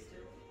much are these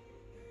two?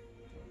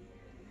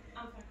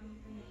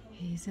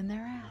 He's in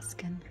there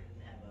asking.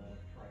 Have a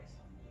price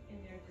on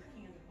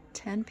them.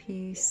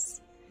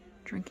 10-piece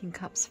drinking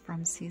cups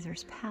from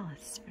Caesar's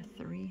Palace for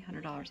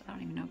 $300. I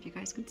don't even know if you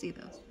guys can see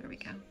those. There we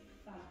go.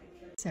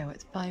 So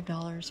it's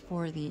 $5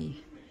 for the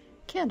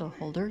candle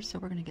holder, so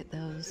we're gonna get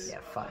those. Yeah,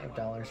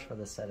 $5 for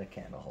the set of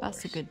candle holders.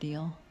 That's a good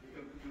deal.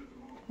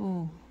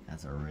 Ooh,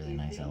 That's a really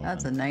nice elephant.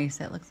 that's a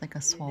nice. It looks like a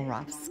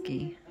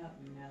Swarovski.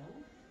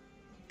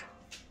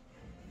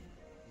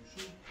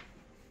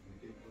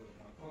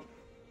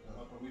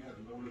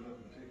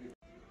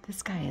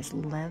 This guy is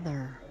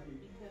leather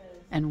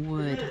and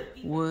wood.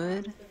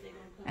 Wood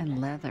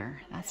and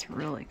leather. That's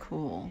really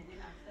cool.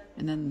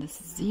 And then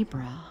this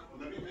zebra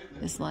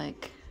is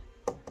like,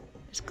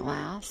 there's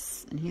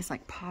glass, and he's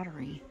like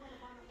pottery.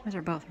 Those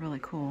are both really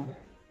cool.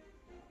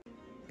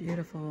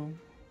 Beautiful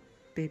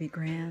baby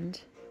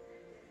grand.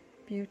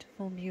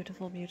 Beautiful,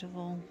 beautiful,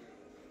 beautiful.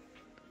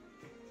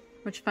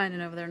 What you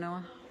finding over there,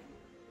 Noah?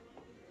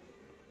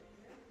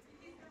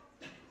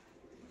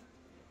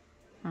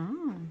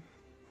 Oh,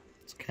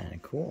 It's kind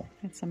of cool.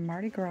 it's a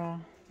Mardi Gras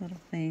little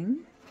thing.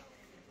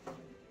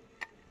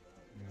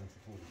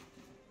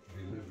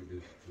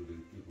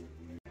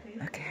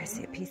 Okay, I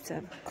see a piece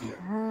of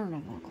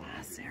carnival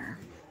glass there.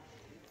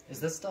 Is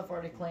this stuff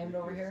already claimed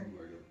over here?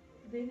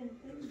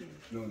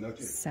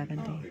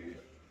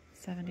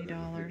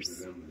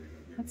 $70.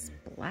 That's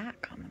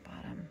black on the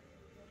bottom.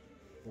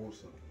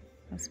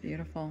 That's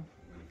beautiful.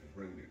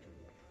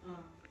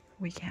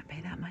 We can't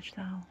pay that much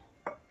though.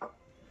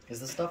 Is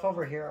the stuff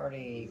over here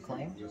already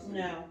claimed?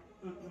 No.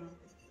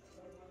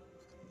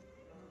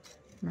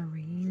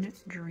 Marine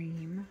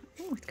Dream.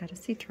 Oh, it's got a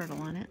sea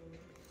turtle on it.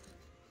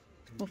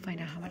 We'll find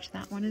out how much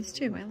that one is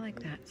too. I like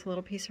that. It's a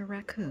little piece of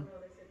raku.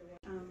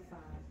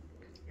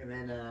 And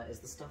then, is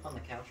the stuff on the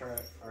couch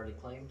already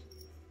claimed?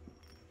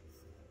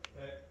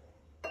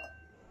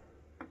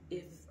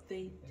 If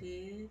they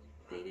did,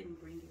 they didn't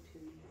bring it to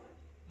me.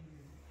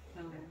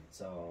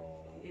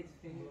 So, It's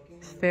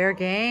Fair fair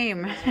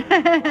game. game.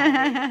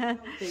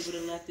 They would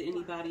have left it to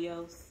anybody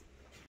else.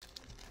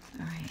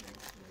 All right,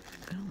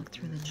 I'm gonna look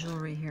through the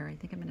jewelry here. I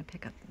think I'm gonna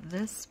pick up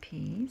this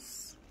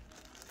piece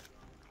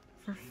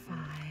for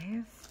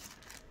 $5.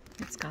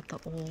 It's got the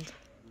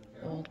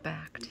old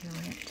back to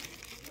it.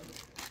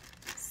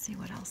 Let's see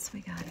what else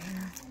we got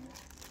here.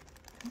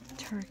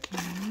 Turkey.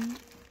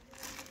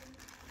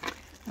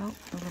 Oh,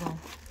 the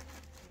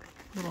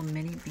little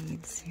mini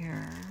beads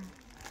here.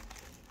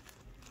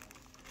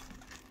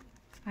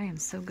 I am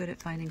so good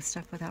at finding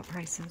stuff without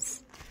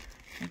prices.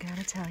 I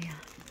gotta tell ya.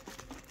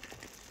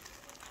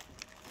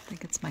 I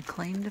think it's my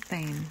claim to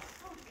fame.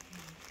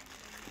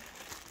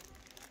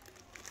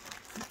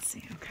 Let's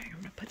see. Okay, I'm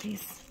gonna put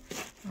these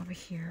over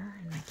here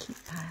in my keep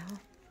pile.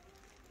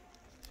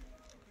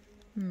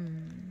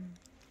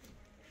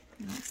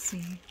 I don't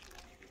see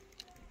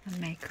a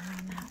maker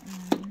on that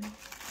one.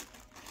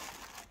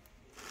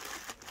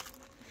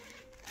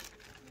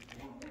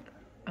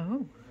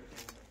 Oh,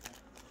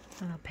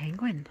 a little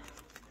penguin.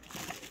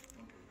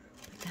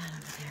 Put that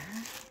over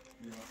there.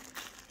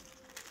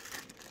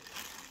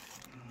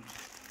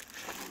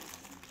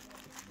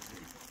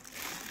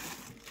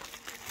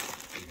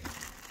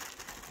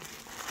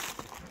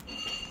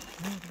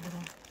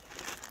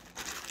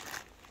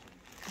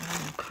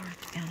 Little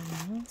carved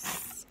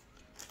animals.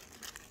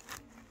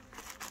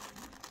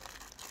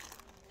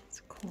 It's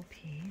a cool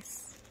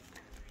piece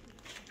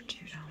for $2.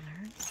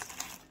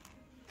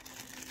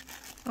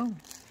 Oh,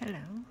 hello.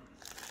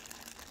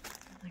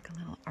 Like a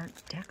little Art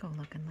Deco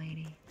looking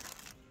lady.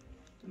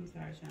 I'm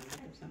sorry, trying to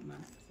look up something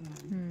else.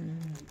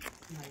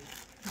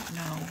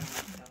 No.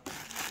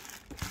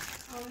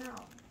 Oh no.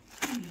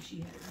 She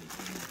had to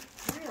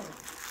Really?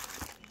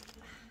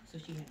 so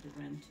she had to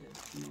run to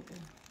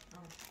mobile.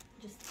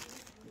 Just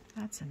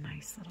That's a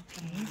nice little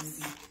Maybe piece.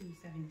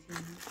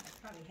 217.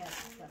 probably has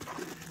stuff.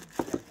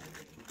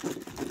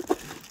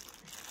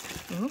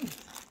 Ooh,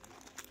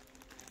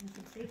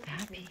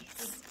 that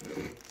piece.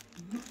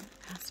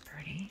 That's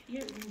pretty. You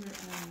remember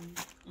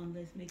on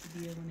Let's Make a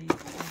Deal when you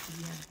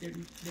have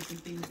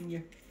different things in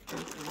your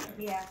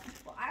Yeah.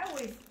 Well, I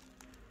always,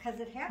 because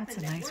it happens.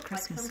 That's a at nice work,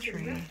 Christmas like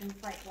something tree. ripped, and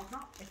it's like, well,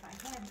 how, if I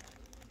had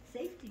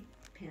safety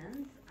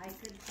pins. I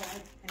could,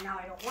 and now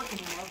I don't work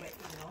anymore, but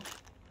you know,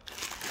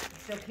 I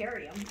still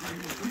carry them. You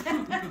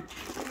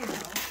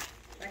know,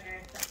 like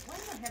I thought, why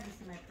do I have this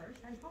in my purse?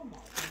 I'm home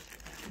all the time.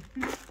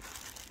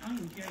 I don't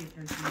even carry a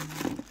purse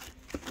anymore.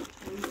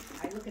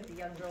 I look at the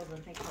young girls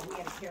and think, oh, we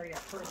had to carry our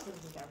purses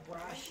with our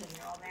brush and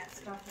all that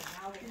stuff, and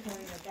now they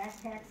carry their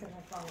backpacks and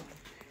their phones.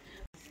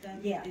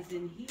 Stuff Yeah. is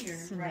in here.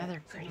 It's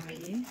another So pretty my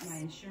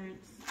piece.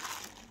 insurance.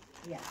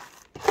 Yeah.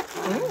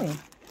 Oh,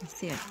 I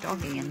see a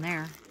doggy in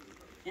there.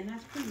 And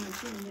that's pretty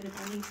much it. And then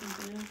if I need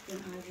something else,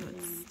 then I will.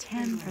 It's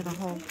 10 for the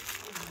whole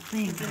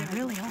thing, but I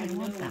really only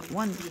want that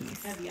one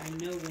piece. Heavy, I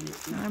know when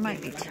it's Well, there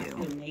might be like I two.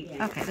 feel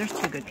naked. Okay, there's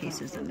 2 good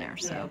pieces in there,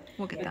 so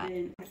we'll get that.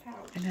 And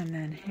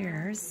then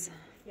here's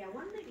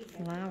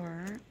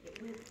flower.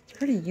 It's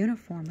pretty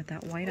uniform with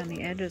that white on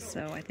the edges,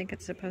 so I think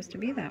it's supposed to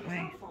be that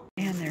way.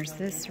 And there's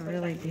this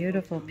really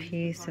beautiful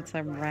piece. It's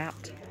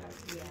wrapped.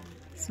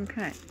 Some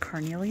kind of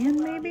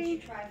carnelian,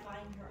 maybe?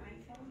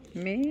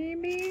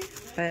 Maybe?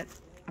 But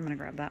I'm going to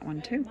grab that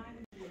one too.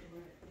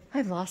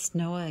 I've lost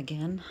Noah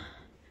again.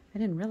 I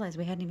didn't realize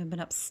we hadn't even been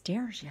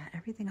upstairs yet.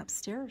 Everything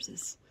upstairs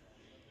is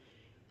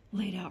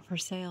laid out for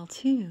sale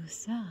too,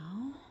 so...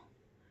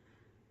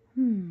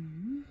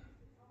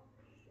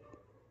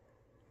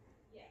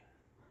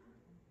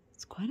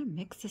 It's quite a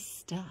mix of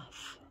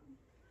stuff.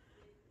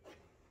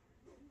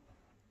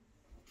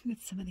 Look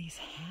at some of these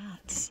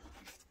hats.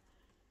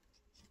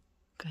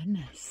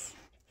 Goodness.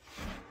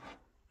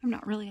 I'm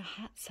not really a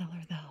hat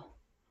seller though.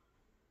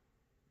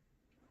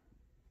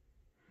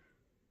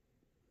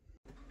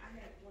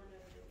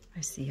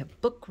 I see a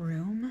book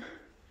room,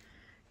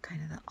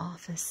 kind of the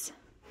office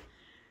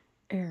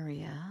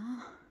area.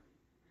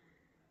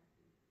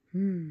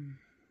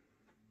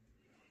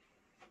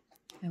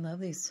 I love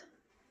these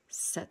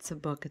sets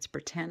of books. It's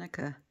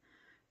Britannica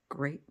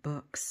great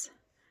books.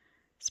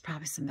 There's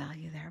probably some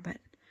value there, but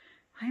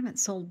I haven't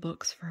sold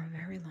books for a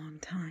very long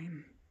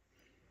time.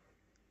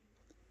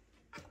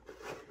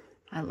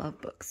 I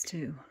love books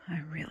too.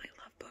 I really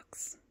love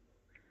books.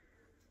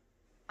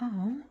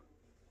 Oh,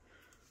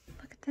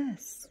 look at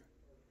this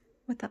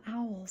with the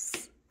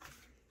owls.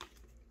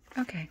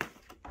 Okay,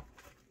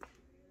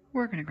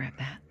 we're gonna grab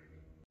that.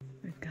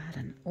 We've got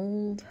an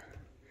old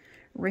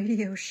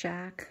Radio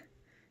Shack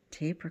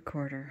tape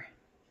recorder.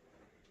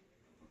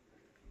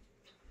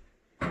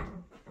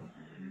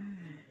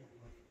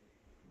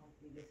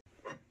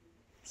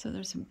 So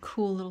there's some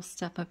cool little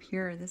stuff up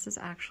here. This is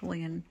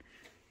actually an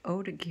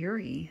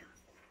Odagiri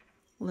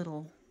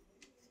little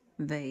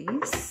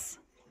vase.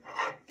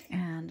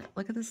 And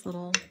look at this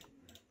little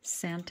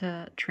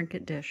Santa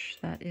trinket dish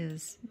that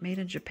is made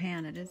in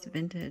Japan. It is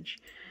vintage.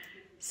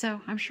 So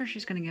I'm sure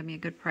she's going to give me a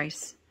good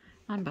price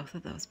on both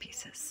of those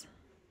pieces.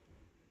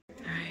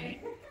 All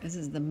right, this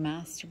is the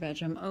master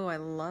bedroom. Oh, I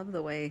love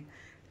the way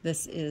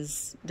this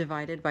is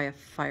divided by a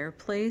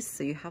fireplace.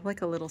 So you have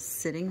like a little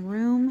sitting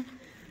room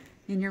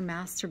in your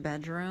master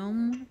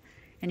bedroom,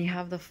 and you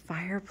have the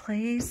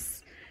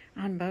fireplace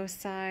on both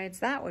sides.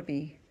 That would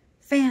be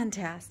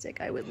fantastic.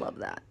 I would love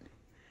that.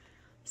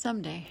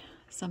 Someday.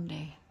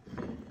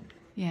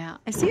 Yeah,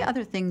 I see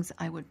other things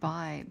I would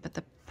buy, but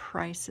the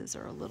prices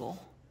are a little...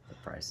 The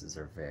prices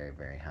are very,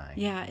 very high.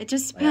 Yeah, it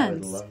just Like, I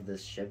would depends. love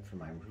this shed for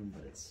my room,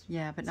 but it's...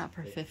 Yeah, but not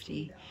for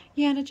 50.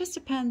 Yeah, and it just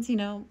depends, you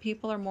know,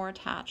 people are more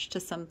attached to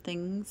some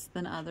things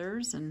than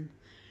others, and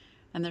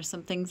there's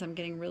some things I'm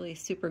getting really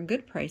super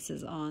good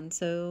prices on,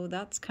 so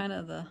that's kind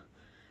of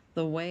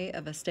the way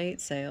of estate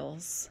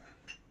sales.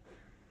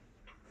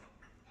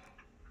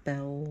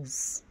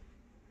 Bells.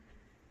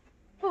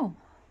 Oh,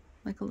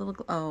 like a little,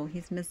 oh,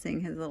 he's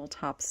missing his little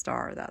top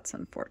star. That's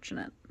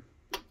unfortunate.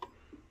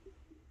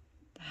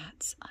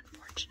 That's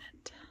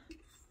unfortunate.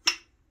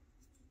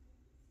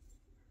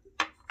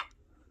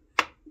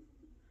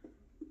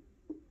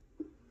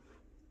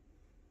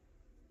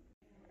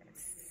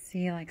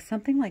 See, like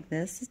something like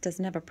this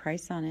doesn't have a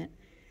price on it.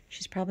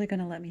 She's probably going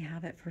to let me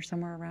have it for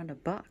somewhere around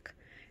 $1.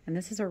 And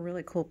this is a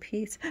really cool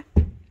piece.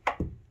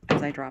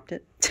 As I dropped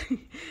it.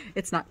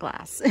 It's not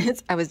glass.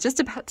 I was just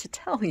about to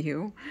tell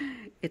you,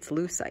 it's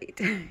lucite.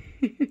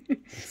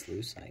 It's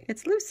lucite.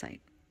 It's lucite.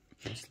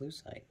 It's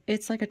lucite.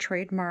 It's like a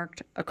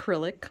trademarked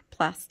acrylic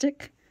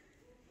plastic,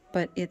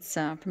 but it's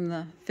from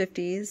the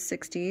 50s,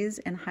 60s,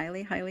 and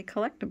highly, highly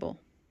collectible.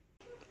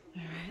 All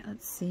right,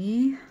 let's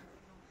see.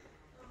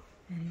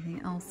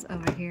 Anything else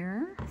over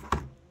here?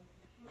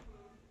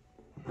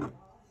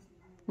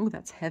 Oh,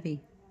 that's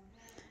heavy.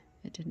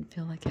 It didn't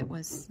feel like it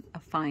was a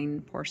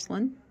fine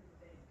porcelain.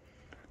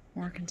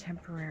 More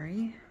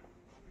contemporary.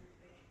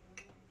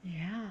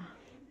 Yeah.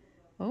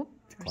 Oh,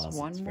 there's Closet's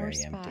one more very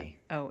spot. empty.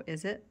 Oh,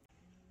 is it?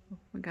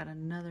 We got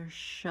another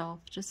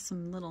shelf, just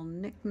some little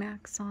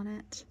knickknacks on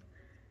it.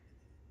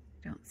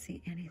 Don't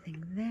see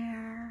anything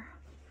there.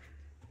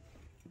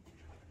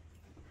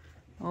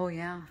 Oh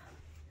yeah.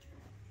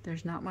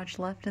 There's not much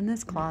left in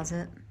this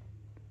closet,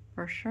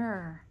 for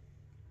sure.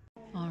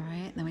 All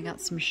right, then we got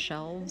some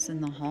shelves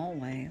in the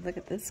hallway. Look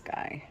at this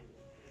guy.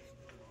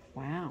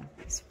 Wow,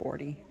 he's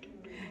 40.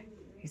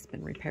 He's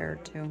been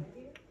repaired too.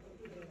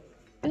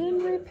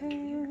 Been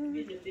repair.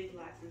 Been to Big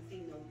Lots and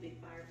seen those big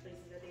fireplaces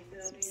that they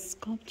sell there.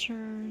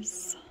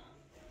 Sculptures,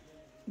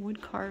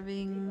 wood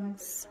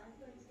carvings.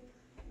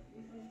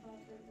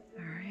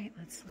 All right,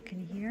 let's look in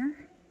here.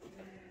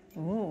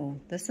 Oh,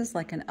 this is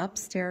like an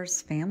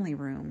upstairs family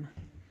room.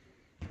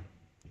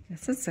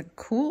 This is a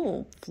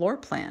cool floor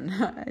plan.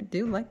 I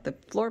do like the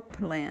floor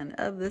plan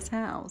of this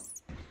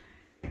house.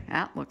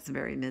 That looks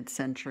very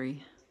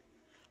mid-century.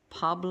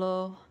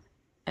 Pablo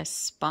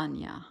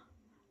España,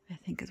 I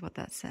think is what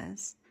that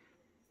says.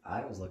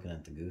 I was looking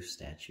at the goose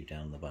statue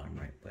down the bottom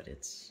right, but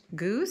it's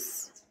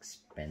Goose?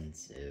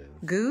 expensive.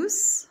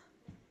 Goose?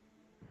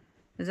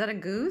 Is that a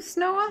goose,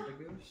 Noah? Is it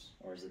a goose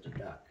or is it a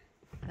duck?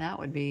 That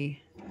would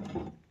be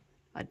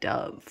a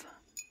dove.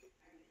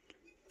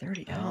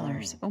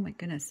 $30. Oh my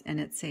goodness. And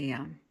it's a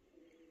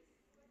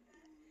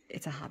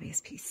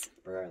hobbyist piece.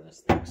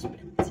 Regardless, they're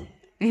expensive.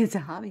 It's a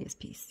hobbyist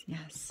piece,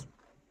 yes.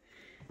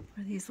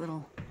 What are these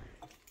little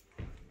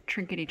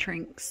trinkety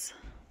trinks?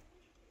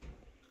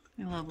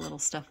 I love little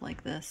stuff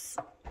like this.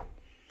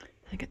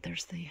 Look at,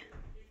 there's the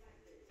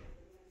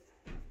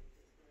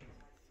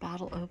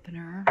bottle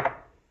opener.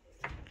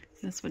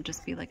 This would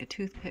just be like a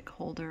toothpick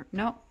holder.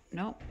 Nope,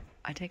 nope,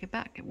 I take it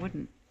back. It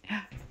wouldn't.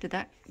 Did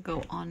that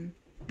go on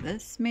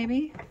this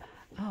maybe?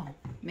 Oh,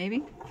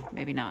 maybe,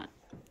 maybe not.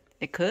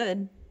 It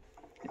could.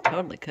 It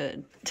totally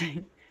could.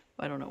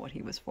 I don't know what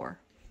he was for.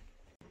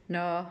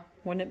 No,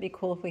 wouldn't it be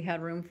cool if we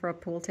had room for a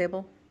pool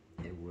table?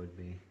 It would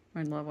be.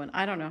 I'd love one.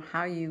 I don't know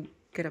how you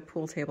get a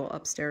pool table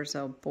upstairs,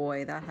 though.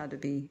 Boy, that had to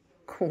be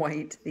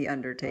quite the I don't even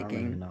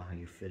undertaking. know how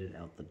you fit it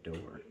out the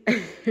door.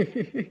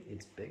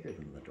 It's bigger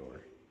than the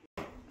door.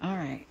 All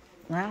right,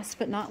 last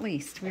but not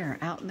least, we are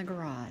out in the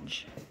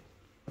garage.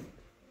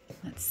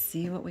 Let's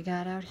see what we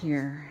got out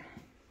here.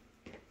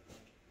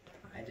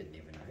 I didn't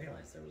even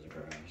realize there was a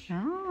garage.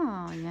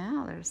 Oh,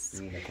 yeah, there's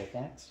You need a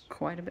pickaxe?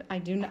 quite a bit. I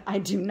do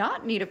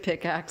not need a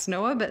pickaxe,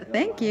 Noah, but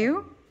thank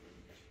you.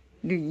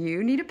 Do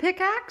you need a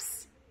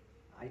pickaxe?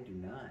 I do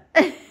not.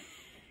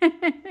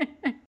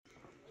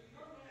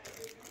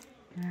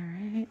 All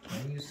right.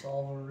 Can you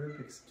solve a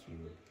Rubik's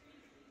Cube?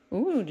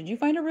 Ooh, did you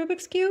find a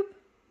Rubik's Cube?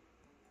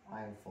 I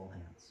have full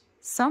hands.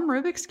 Some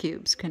Rubik's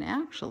Cubes can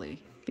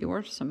actually be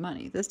worth some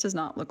money. This does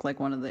not look like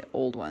one of the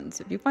old ones.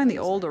 If you find the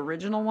old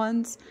original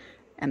ones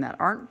and that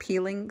aren't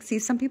peeling, see,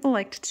 some people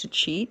liked to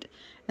cheat,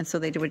 and so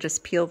they would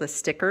just peel the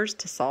stickers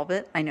to solve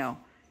it. I know.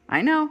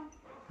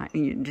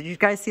 Did you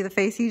guys see the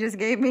face he just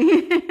gave me?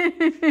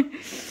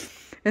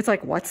 It's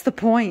like, what's the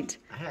point?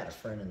 I had a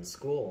friend in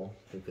school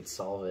who could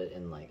solve it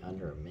in like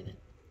under a minute.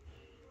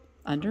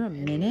 Under a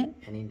minute?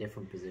 Any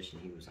different position,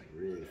 he was like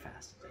really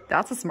fast.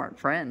 That's a smart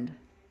friend.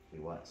 He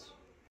was.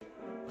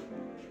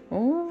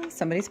 Oh,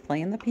 somebody's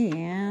playing the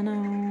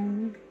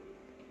piano.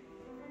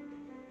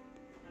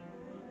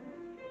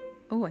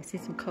 Oh, I see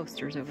some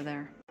coasters over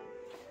there.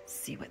 Let's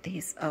see what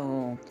these,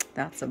 oh,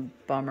 that's a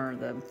bummer.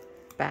 The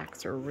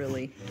backs are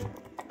really,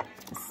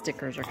 the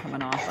stickers are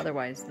coming off.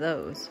 Otherwise,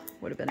 those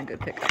would have been a good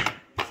pickup,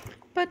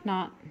 but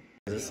not.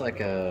 Is this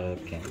like a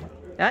camera?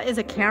 That is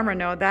a camera,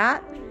 no,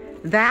 that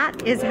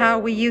is how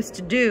we used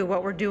to do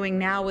what we're doing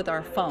now with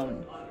our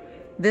phone.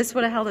 This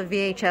would have held a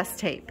VHS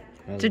tape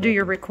to do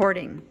your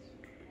recording.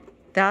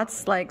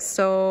 That's like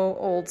so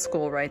old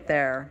school right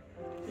there.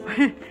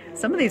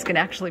 Some of these can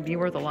actually be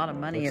worth a lot of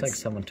money. Looks It's like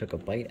someone took a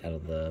bite out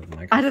of the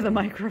microphone. out of the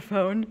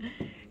microphone.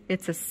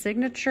 It's a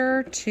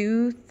Signature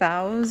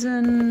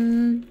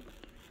 2000.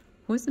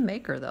 Who's the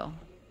maker though?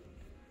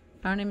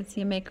 I don't even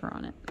see a maker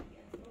on it.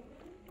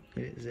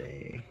 It is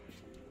a...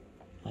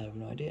 I have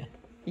no idea.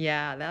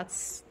 Yeah,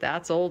 that's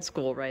old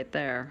school right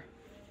there.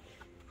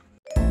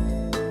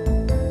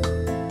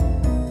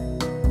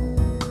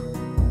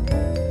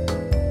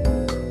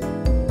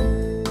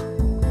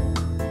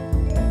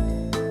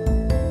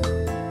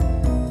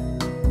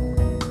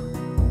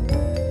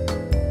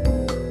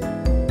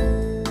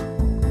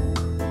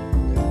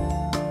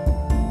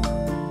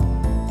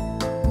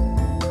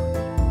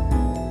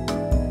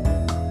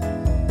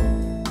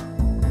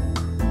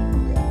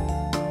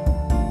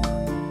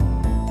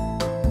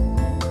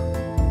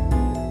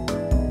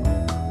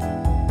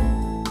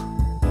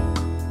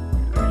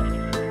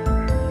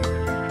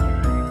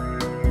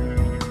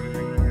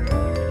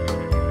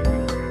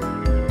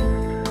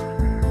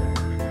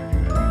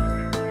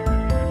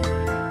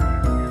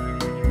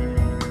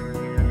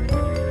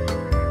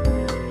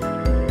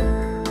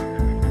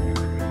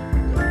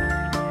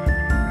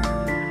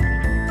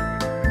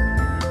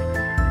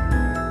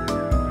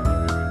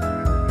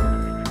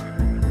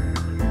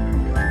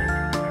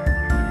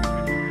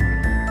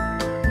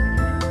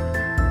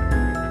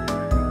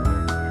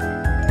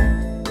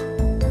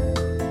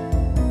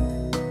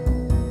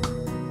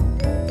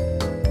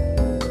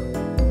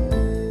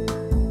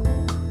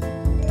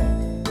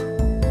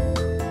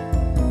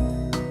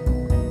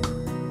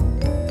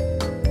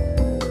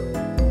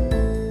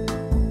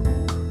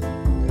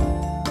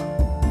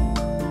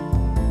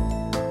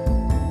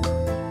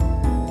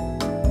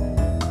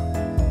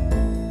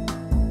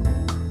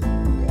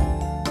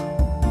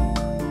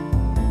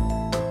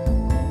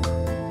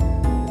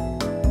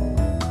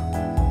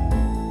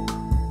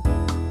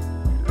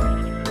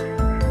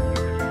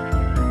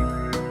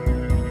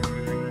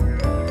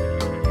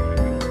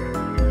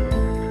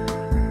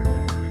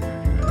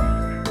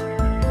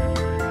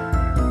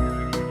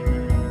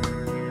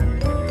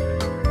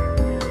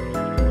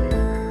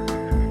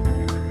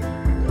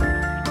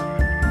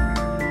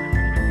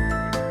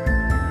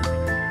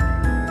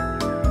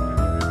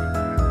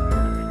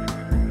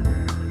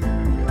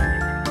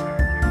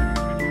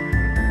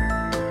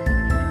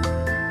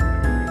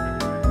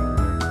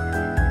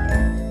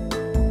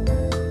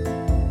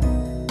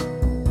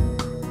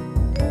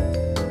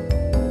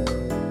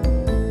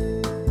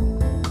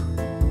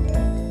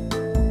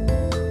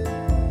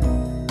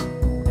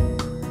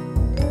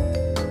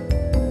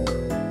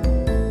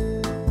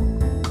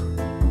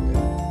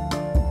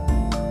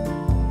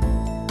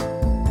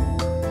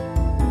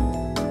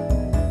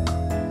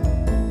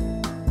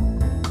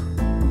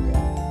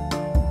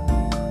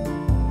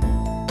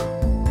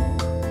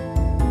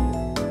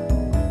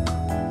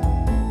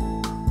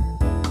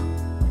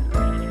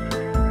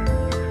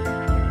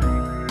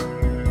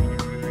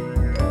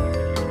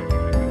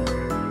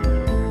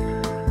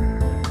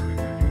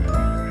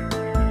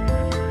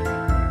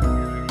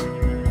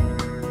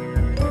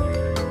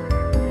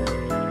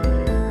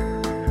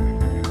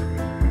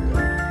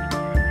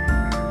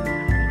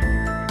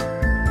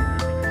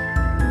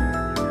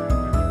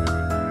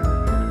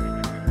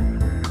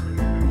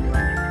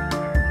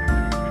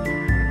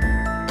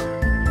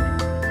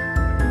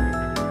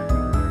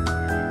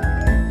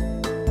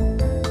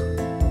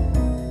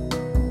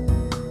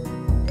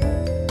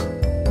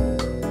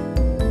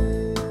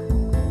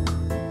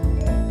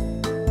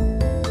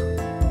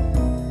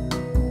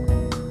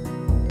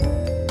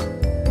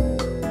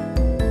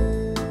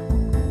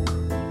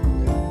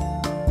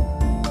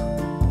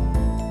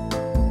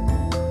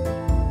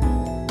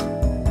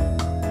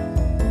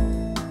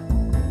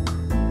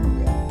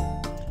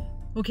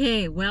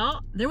 Okay,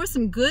 well, there was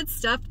some good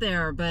stuff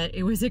there, but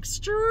it was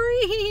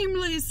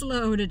extremely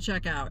slow to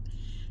check out.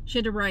 She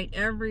had to write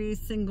every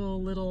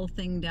single little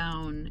thing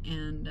down,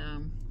 and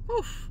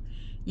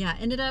yeah,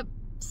 ended up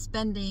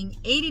spending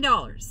 $80.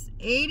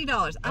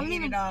 $80. I don't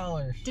even.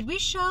 $80. Did we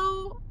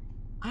show?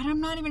 I'm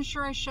not even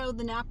sure I showed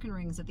the napkin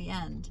rings at the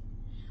end.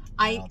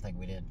 I don't think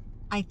we did.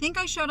 I think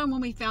I showed them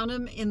when we found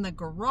them in the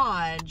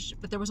garage,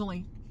 but there was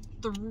only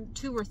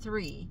 2 or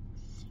 3.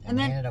 And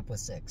then we ended up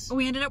with 6.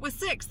 We ended up with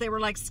 6. They were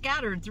like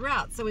scattered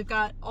throughout. So we've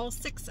got all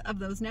 6 of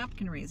those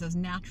napkin rings, those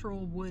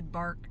natural wood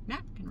bark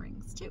napkin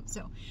rings too.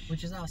 So,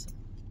 which is awesome.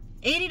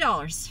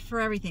 $80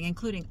 for everything,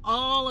 including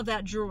all of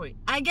that jewelry.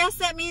 I guess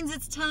that means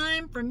it's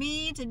time for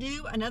me to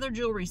do another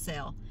jewelry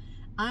sale.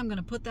 I'm going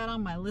to put that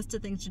on my list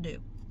of things to do.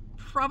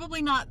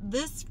 Probably not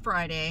this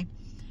Friday,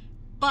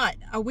 but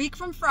a week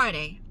from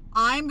Friday,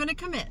 I'm going to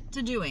commit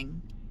to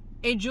doing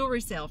a jewelry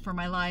sale for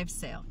my live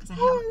sale, because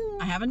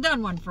I haven't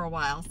done one for a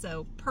while.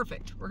 So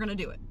perfect, we're gonna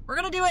do it. We're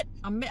gonna do it.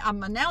 I'm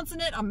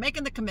announcing it. I'm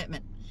making the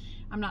commitment.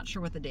 I'm not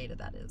sure what the date of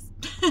that is.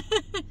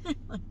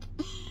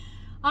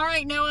 All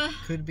right, Noah.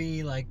 Could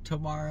be like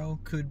tomorrow.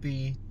 Could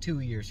be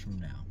 2 years from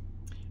now.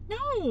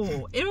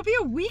 No, it'll be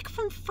a week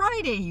from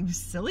Friday, you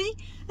silly.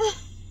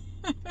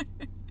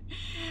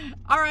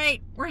 All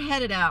right, we're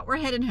headed out. We're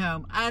heading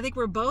home. I think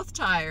we're both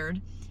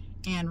tired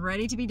and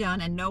ready to be done,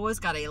 and Noah's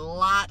got a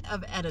lot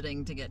of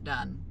editing to get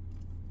done.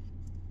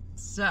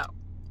 So,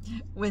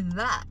 with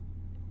that,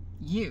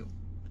 you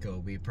go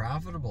be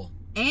profitable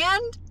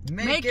and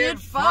make it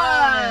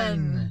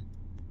fun.